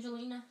on,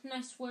 Angelina."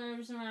 Nice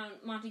swerves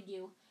around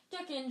Montague.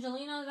 "Duck,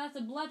 Angelina. That's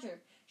a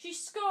bludger." She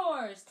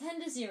scores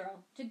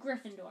 10-0 to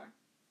Gryffindor.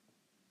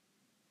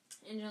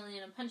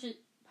 Angelina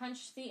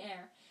punched the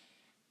air,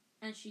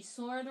 and she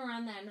soared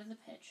around the end of the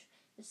pitch.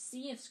 The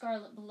sea of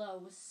scarlet below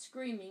was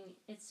screaming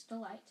its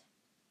delight.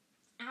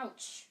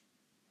 Ouch!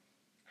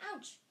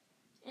 Ouch!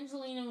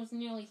 Angelina was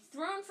nearly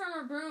thrown from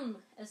her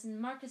broom as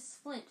Marcus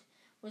Flint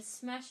was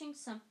smashing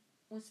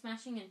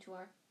into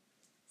her.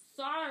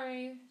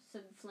 "Sorry,"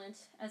 said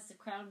Flint as the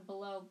crowd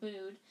below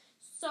booed.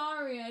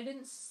 "Sorry, I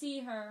didn't see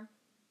her."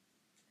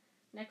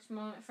 Next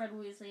moment, Fred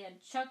Weasley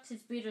had chucked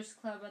his beater's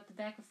club at the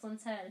back of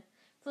Flint's head.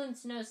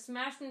 Flint's nose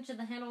smashed into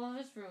the handle of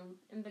his broom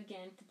and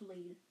began to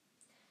bleed.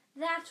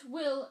 "That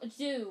will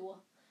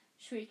do,"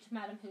 shrieked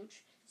Madam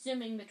Hooch,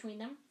 zooming between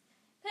them.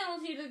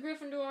 "Penalty to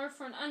Gryffindor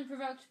for an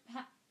unprovoked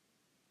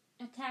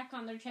attack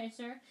on their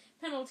chaser.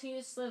 Penalty to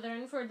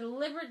Slytherin for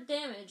deliberate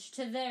damage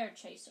to their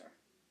chaser."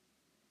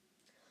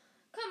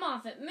 "Come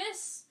off it,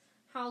 miss,"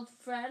 howled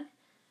Fred.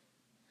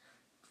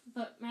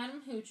 But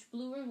Madam Hooch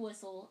blew her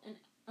whistle, and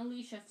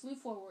Alicia flew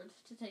forward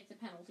to take the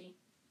penalty.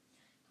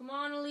 "Come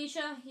on,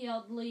 Alicia,"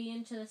 yelled Lee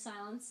into the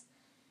silence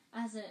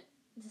as it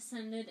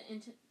descended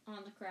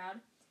on the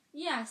crowd.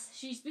 "Yes,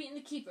 she's beaten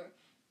the keeper.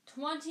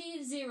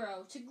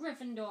 20-0 to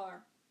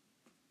Gryffindor."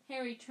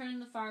 Harry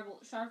turned the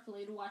firebolt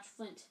sharply to watch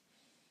Flint,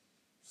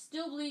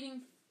 still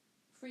bleeding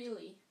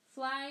freely,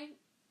 fly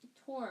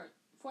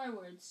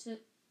forwards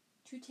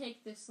to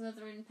take the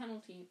Slytherin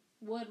penalty.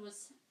 Wood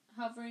was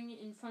hovering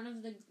in front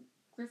of the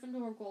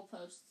Gryffindor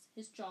goalposts,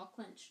 his jaw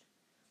clenched.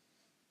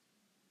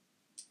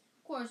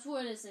 "Of course,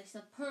 Wood's a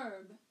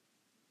superb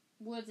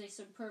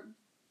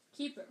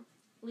keeper,"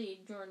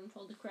 Lee Jordan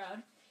told the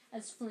crowd,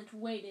 as Flint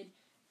waited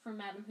for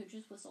Madam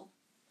Hooch's whistle.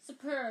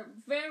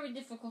 "Superb. Very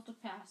difficult to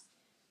pass."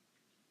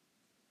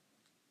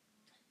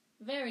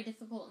 "Very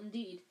difficult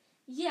indeed."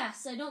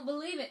 "Yes, I don't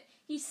believe it.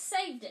 He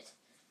saved it."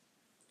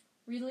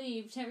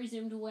 Relieved, Harry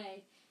zoomed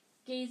away,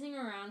 gazing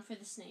around for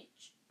the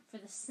snitch.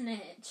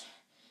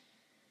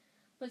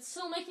 But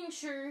still making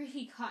sure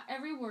he caught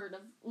every word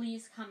of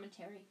Lee's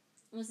commentary.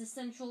 It was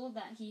essential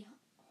that he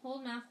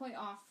hold Malfoy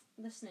off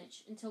the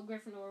snitch until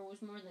Gryffindor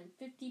was more than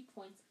 50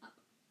 points up.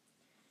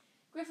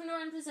 Gryffindor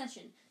in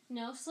possession.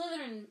 No,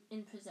 Slytherin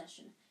in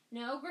possession.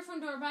 No,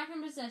 Gryffindor back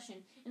in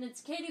possession. And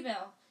it's Katie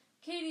Bell.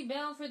 Katie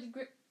Bell for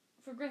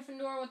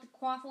Gryffindor with the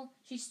quaffle.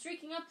 She's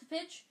streaking up the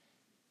pitch.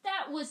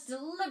 That was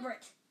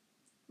deliberate.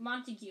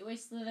 Montague, a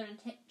Slytherin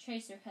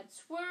chaser, had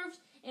swerved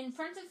in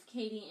front of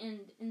Katie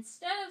and,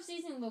 instead of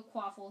seizing the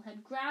quaffle,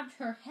 had grabbed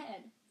her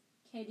head.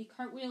 Katie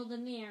cartwheeled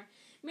in the air,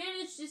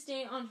 managed to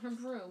stay on her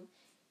broom,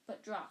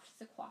 but dropped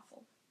the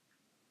quaffle.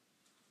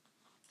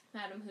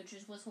 Madam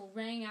Hooch's whistle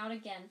rang out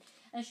again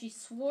as she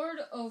soared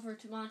over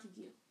to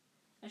Montague.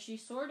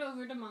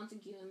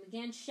 And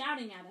began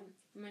shouting at him.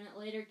 A minute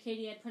later,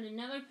 Katie had put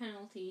another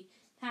penalty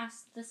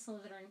past the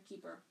Slytherin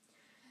keeper.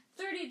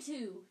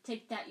 32.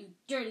 Take that, you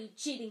dirty,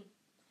 cheating.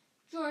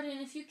 Jordan,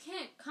 if you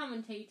can't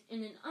commentate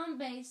in an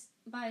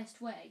unbiased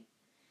way.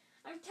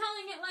 I'm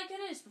telling it like it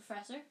is,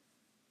 Professor.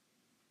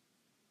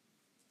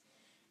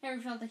 Harry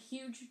felt a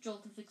huge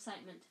jolt of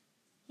excitement.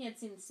 He had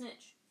seen the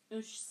snitch. It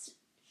was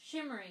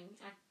shimmering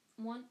at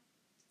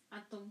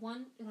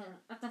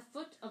the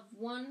foot of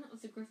one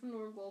of the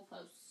Gryffindor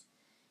goalposts,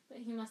 but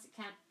he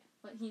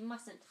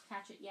mustn't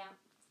catch it yet.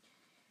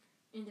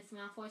 And if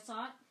Malfoy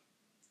saw it,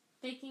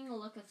 faking a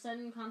look of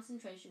sudden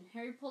concentration,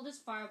 Harry pulled his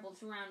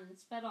firebolt around and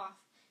sped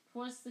off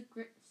towards the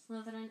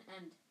Slytherin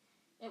end.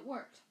 It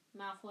worked.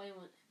 Malfoy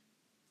went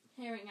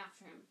tearing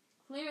after him,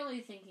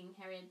 clearly thinking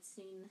Harry had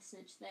seen the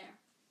snitch there.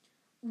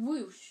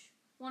 Whoosh!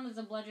 One of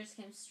the bludgers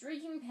came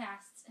streaking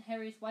past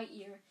Harry's white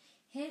ear,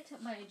 hit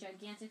by a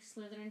gigantic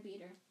Slytherin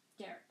beater,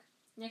 Derek.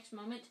 Next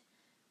moment,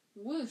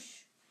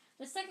 whoosh!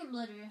 The second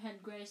bludger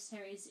had grazed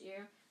Harry's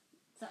ear.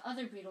 The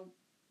other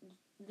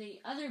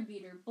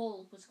beater,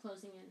 Bull, was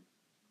closing in.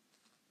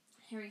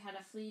 Harry had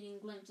a fleeting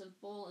glimpse of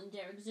Bull and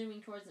Derek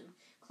zooming towards him,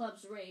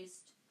 clubs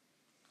raised.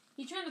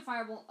 He turned the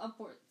fireball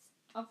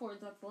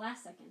upwards at the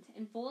last second,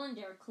 and Bull and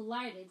Derek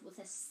collided with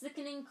a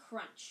sickening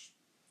crunch.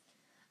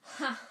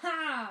 "Ha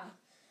ha!"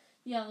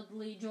 yelled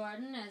Lee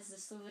Jordan as the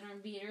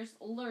Slytherin beaters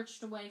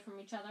lurched away from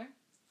each other,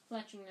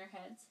 clutching their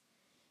heads.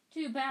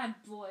 "Too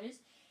bad, boys.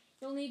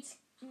 You'll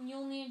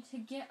need to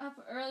get up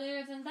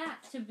earlier than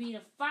that to beat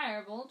a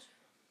firebolt."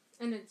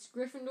 And it's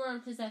Gryffindor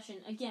in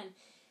possession again,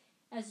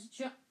 as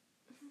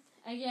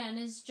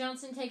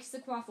Johnson takes the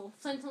quaffle,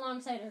 Flint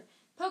alongside her.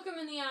 "Poke him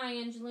in the eye,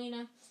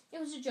 Angelina." "It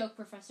was a joke,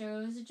 Professor.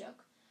 It was a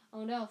joke."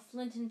 "Oh no,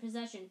 Flint in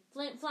possession.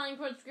 Flint flying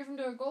towards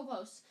Gryffindor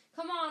goalposts.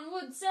 Come on,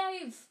 Wood,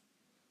 save!"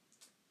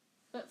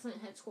 But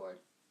Flint had scored.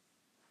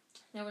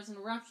 There was an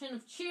eruption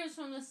of cheers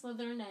from the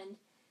Slytherin end,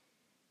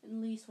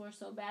 and Lee swore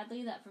so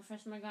badly that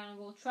Professor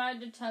McGonagall tried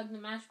to tug the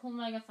magical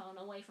megaphone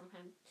away from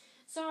him.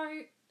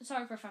 Sorry,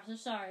 Professor,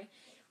 sorry.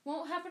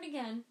 Won't happen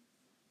again."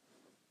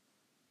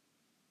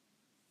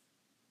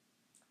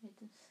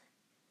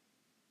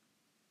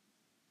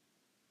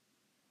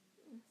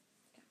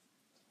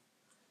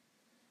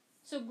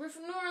 So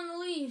Gryffindor in the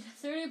lead,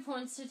 30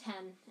 points to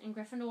 10, and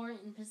Gryffindor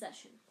in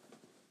possession.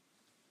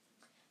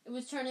 It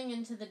was turning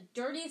into the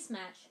dirtiest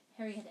match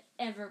Harry had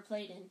ever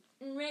played in.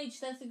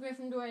 Enraged that the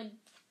Gryffindor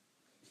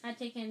had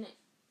taken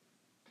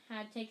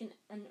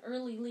an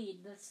early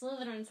lead, the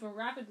Slytherins were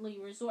rapidly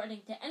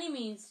resorting to any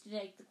means to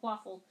take the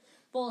quaffle.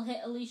 Bull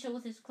hit Alicia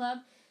with his club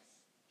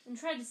and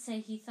tried to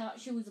say he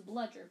thought she was a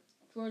bludger.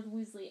 George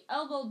Weasley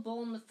elbowed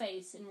Bull in the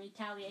face in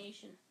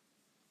retaliation.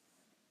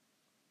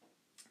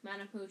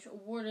 Madam Hooch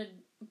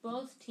awarded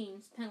both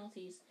teams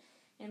penalties,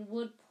 and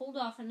Wood pulled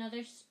off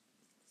another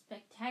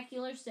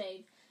spectacular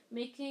save,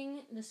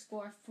 making the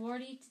score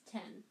 40 to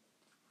 10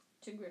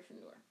 to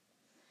Gryffindor.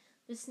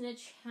 The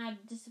snitch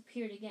had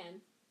disappeared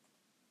again.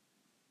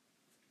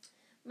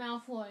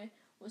 Malfoy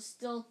was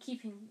still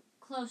keeping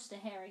close to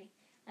Harry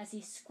as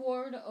he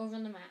scored over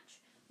the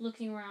match,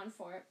 looking around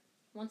for it.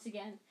 Once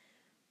again,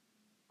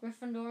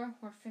 Gryffindor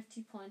were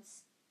 50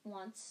 points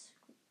once.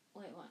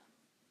 Wait, what?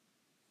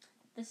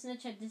 The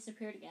snitch had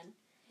disappeared again.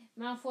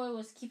 Malfoy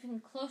was keeping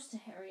close to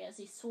Harry as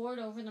he soared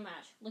over the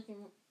match,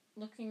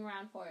 looking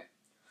around for it.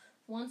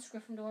 Once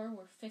Gryffindor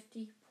were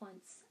 50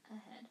 points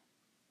ahead.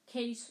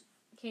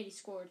 Katie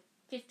scored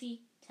 50-10.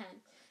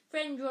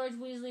 Fred and George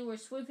Weasley were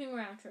swooping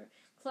around her,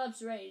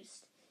 clubs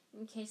raised,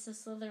 in case the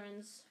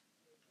Slytherins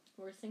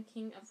were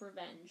thinking of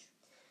revenge.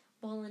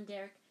 Bull and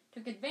Derek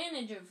took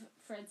advantage of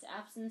Fred's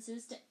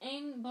absences to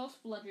aim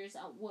both bludgers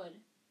at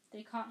Wood.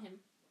 They caught him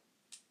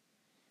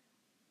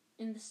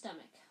in the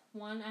stomach,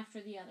 one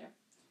after the other,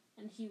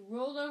 and he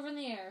rolled over in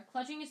the air,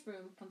 clutching his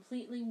broom,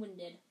 completely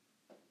winded.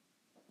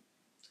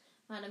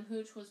 Madam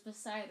Hooch was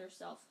beside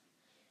herself.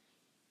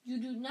 "You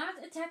do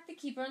not attack the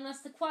keeper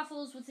unless the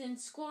quaffle is within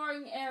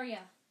scoring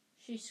area,"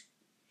 she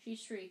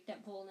shrieked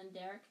at Bull and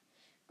Derek.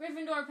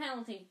 "Gryffindor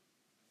penalty."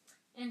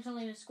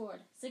 Angelina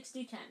scored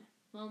 60-10.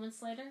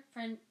 Moments later,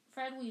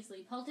 Fred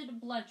Weasley pelted a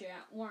bludger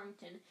at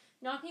Warrington,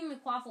 knocking the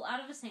quaffle out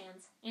of his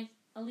hands, and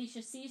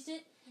Alicia seized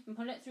it and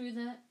put it through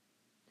the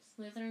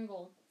Slytherin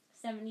goal,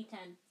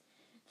 70-10.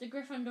 The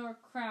Gryffindor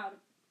crowd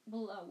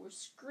below were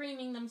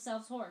screaming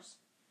themselves hoarse.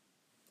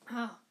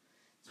 Oh,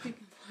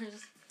 speaking of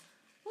hoarse.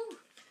 Woo.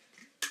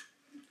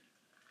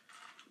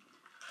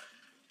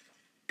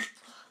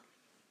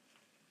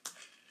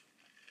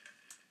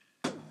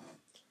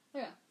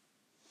 Yeah.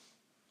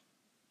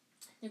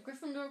 The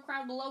Gryffindor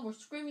crowd below were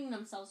screaming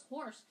themselves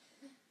hoarse.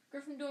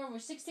 Gryffindor were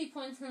 60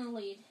 points in the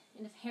lead,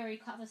 and if Harry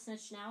caught the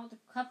snitch now, the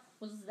cup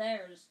was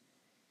theirs.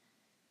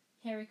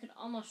 Harry could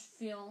almost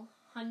feel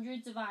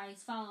hundreds of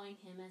eyes following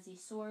him as he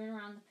soared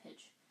around the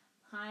pitch,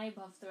 high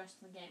above the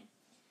rest of the game,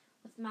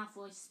 with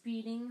Malfoy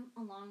speeding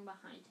along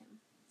behind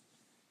him.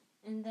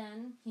 And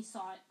then he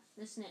saw it.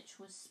 The snitch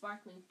was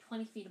sparkling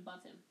 20 feet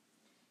above him.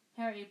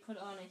 Harry put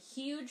on a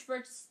huge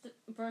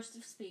burst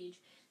of speed,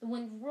 the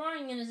wind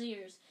roaring in his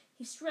ears.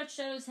 He stretched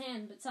out his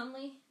hand, but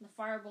suddenly the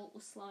firebolt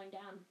was slowing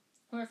down.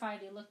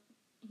 Horrified,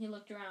 he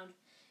looked around.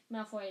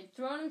 Malfoy had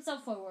thrown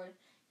himself forward,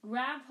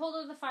 grabbed hold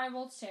of the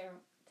firebolt's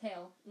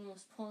tail, and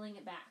was pulling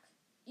it back.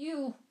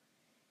 "You!"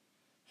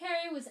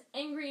 Harry was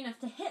angry enough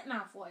to hit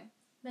Malfoy,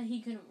 but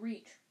he couldn't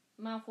reach.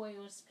 Malfoy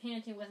was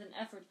panting with an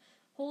effort,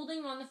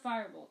 holding on the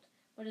firebolt,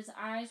 but his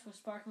eyes were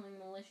sparkling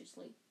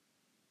maliciously.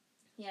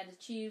 He had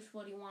achieved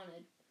what he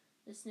wanted.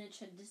 The snitch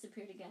had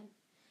disappeared again.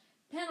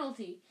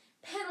 "Penalty!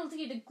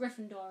 Penalty to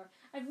Gryffindor!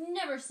 I've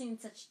never seen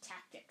such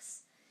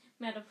tactics!"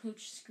 Madam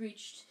Hooch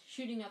screeched,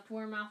 shooting up to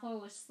where Malfoy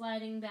was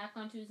sliding back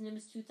onto his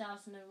Nimbus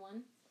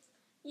 2001.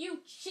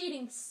 "You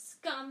cheating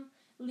scum!"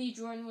 Lee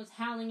Jordan was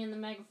howling in the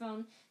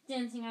megaphone,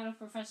 dancing out of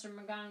Professor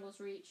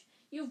McGonagall's reach.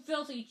 "You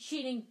filthy,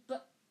 cheating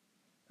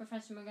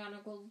Professor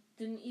McGonagall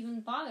didn't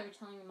even bother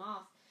telling him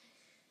off.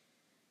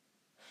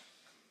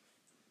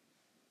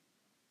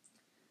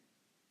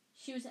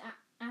 She was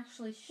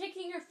actually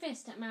shaking her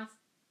fist at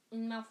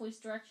in Malfoy's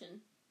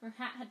direction. Her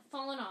hat had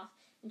fallen off,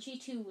 and she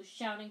too was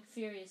shouting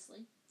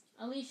furiously.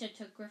 Alicia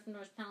took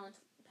Gryffindor's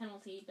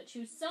penalty, but she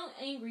was so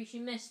angry she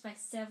missed by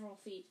several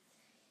feet.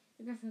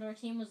 The Gryffindor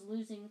team was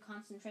losing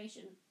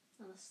concentration,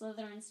 and the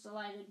Slytherins,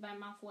 delighted by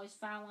Malfoy's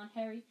foul on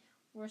Harry,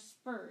 were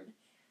spurred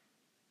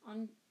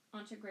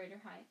onto greater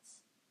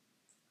heights.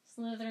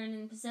 Slytherin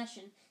in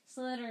possession.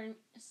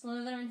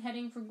 Slytherin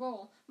heading for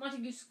goal.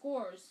 Montague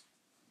scores.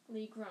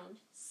 Lee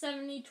groaned.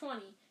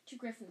 70-20 to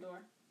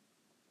Gryffindor.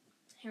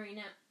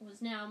 Harry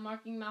was now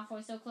marking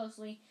Malfoy so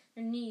closely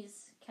their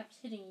knees kept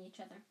hitting each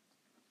other.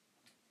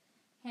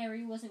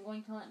 Harry wasn't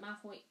going to let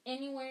Malfoy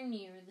anywhere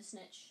near the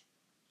snitch.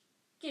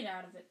 "Get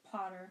out of it,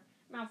 Potter,"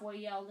 Malfoy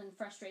yelled in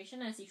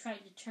frustration as he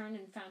tried to turn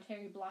and found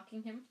Harry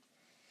blocking him.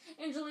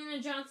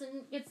 Angelina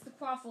Johnson gets the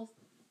quaffle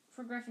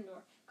for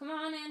Gryffindor. "Come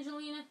on,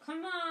 Angelina,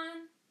 come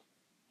on!"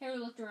 Harry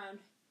looked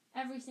around.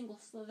 Every single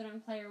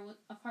Slytherin player,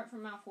 apart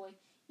from Malfoy,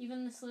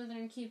 even the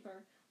Slytherin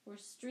keeper, were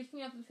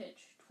streaking up the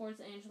pitch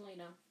towards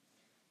Angelina.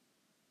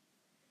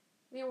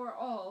 They were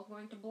all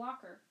going to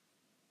block her.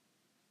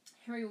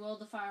 Harry whirled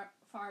the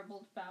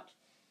firebolt about,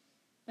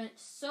 bent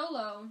so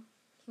low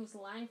he was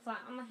lying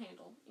flat on the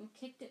handle, and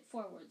kicked it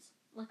forwards.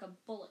 Like a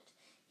bullet,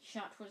 he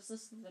shot towards the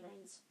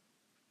Slytherins.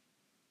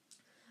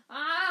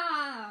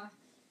 "Ah!"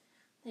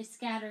 They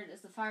scattered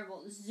as the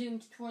firebolt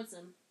zoomed towards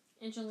them.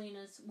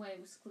 Angelina's way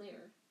was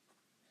clear.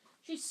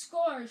 She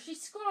scores! She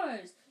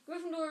scores!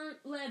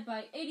 Gryffindor led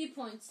by 80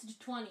 points to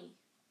 20.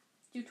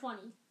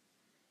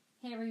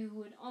 Harry,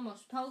 who had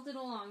almost pelted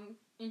along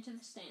into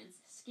the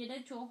stands,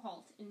 skidded to a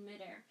halt in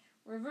midair,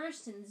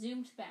 reversed and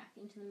zoomed back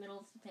into the middle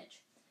of the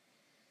pitch.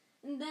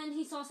 And then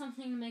he saw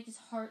something to make his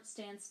heart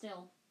stand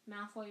still.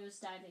 Malfoy was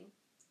diving,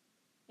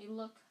 a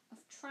look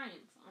of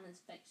triumph on his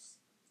face.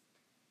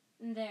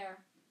 And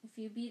there, a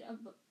few feet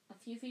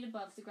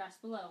above the grass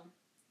below,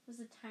 was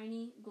a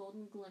tiny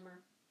golden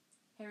glimmer.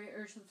 Harry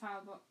urged the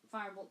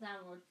firebolt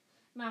downward.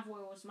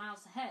 Malfoy was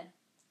miles ahead.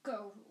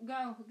 "Go,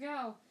 go,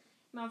 go!"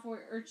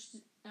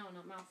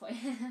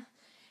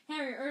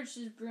 Harry urged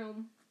his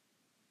broom.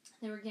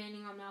 They were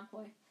gaining on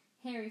Malfoy.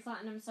 Harry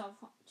flattened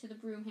himself to the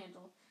broom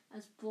handle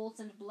as bolts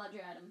and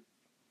bludgeoned at him.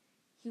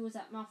 He was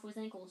at Malfoy's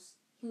ankles.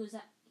 He was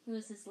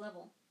his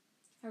level.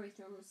 Harry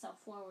threw himself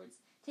forwards,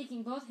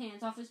 taking both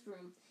hands off his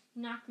broom.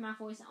 He knocked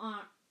Malfoy's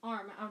arm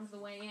out of the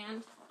way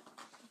and...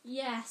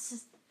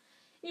 Yes!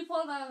 He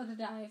pulled out of the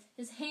dive,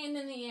 his hand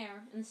in the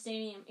air, and the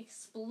stadium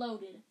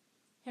exploded.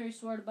 Harry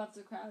soared above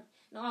the crowd,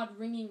 an odd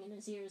ringing in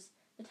his ears.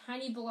 The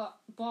tiny ball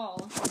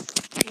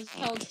was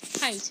held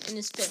tight in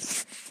his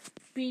fist,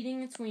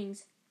 beating its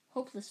wings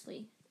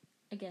hopelessly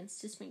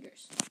against his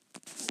fingers.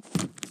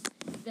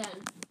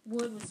 Then,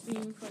 Wood was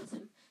speeding towards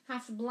him.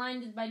 Half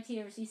blinded by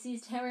tears, he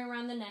seized Harry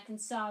around the neck and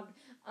sobbed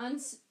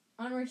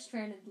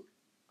unrestrainedly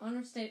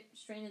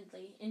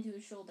into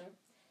his shoulder.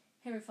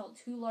 Harry felt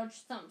two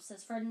large thumps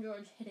as Fred and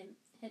George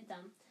hit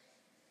them.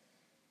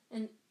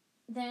 And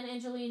then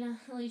Angelina,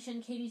 Alicia,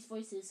 and Katie's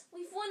voices,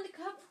 "We've won the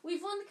cup!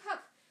 We've won the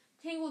cup!"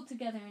 tangled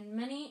together in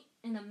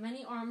a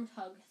many-armed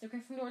hug. The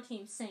Gryffindor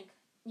team sank,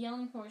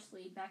 yelling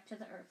hoarsely, back to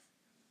the earth.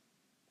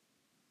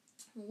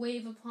 A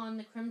wave of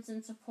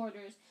crimson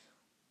supporters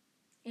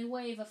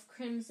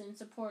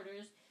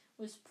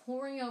was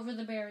pouring over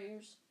the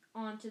barriers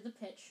onto the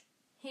pitch.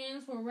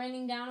 Hands were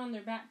raining down on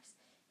their backs.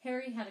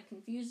 Harry had a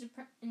confused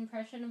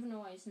impression of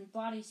noise and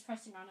bodies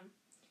pressing on him.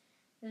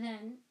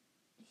 Then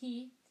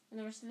he and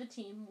the rest of the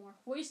team were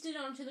hoisted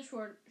onto the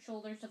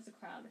shoulders of the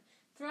crowd,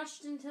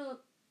 thrust into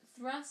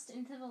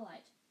the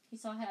light. He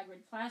saw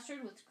Hagrid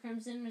plastered with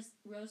crimson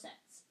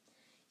rosettes.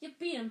 "You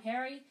beat him,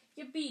 Harry!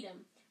 You beat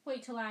him!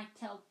 Wait till I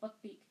tell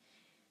Buckbeak."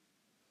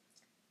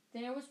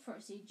 There was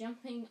Percy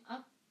jumping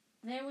up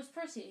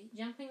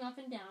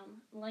and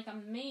down like a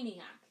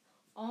maniac,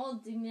 all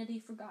dignity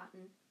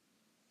forgotten.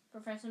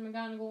 Professor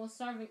McGonagall was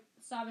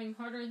sobbing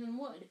harder than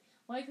Wood,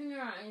 wiping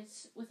her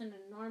eyes with an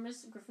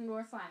enormous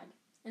Gryffindor flag.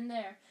 And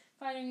there,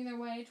 fighting their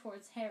way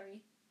towards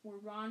Harry, were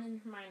Ron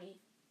and Hermione.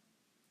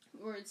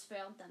 Words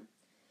failed them.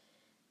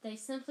 They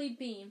simply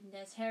beamed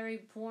as Harry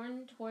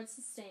borne towards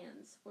the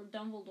stands, where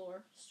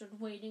Dumbledore stood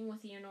waiting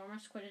with the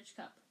enormous Quidditch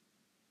cup.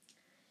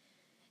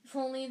 If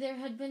only there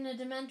had been a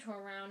Dementor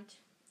around.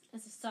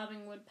 As the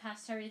sobbing Wood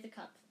passed Harry the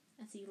cup,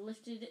 as he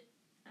lifted it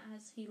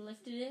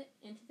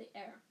into the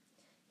air,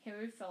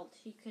 Harry felt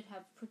he could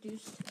have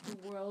produced the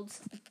world's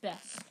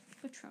best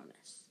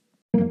Patronus.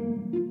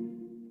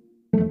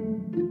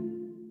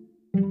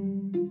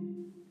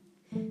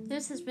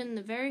 This has been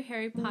the Very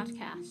Harry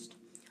Podcast.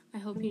 I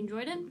hope you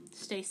enjoyed it.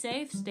 Stay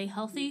safe, stay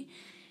healthy,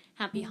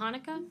 happy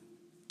Hanukkah,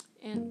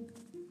 and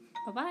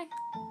bye-bye.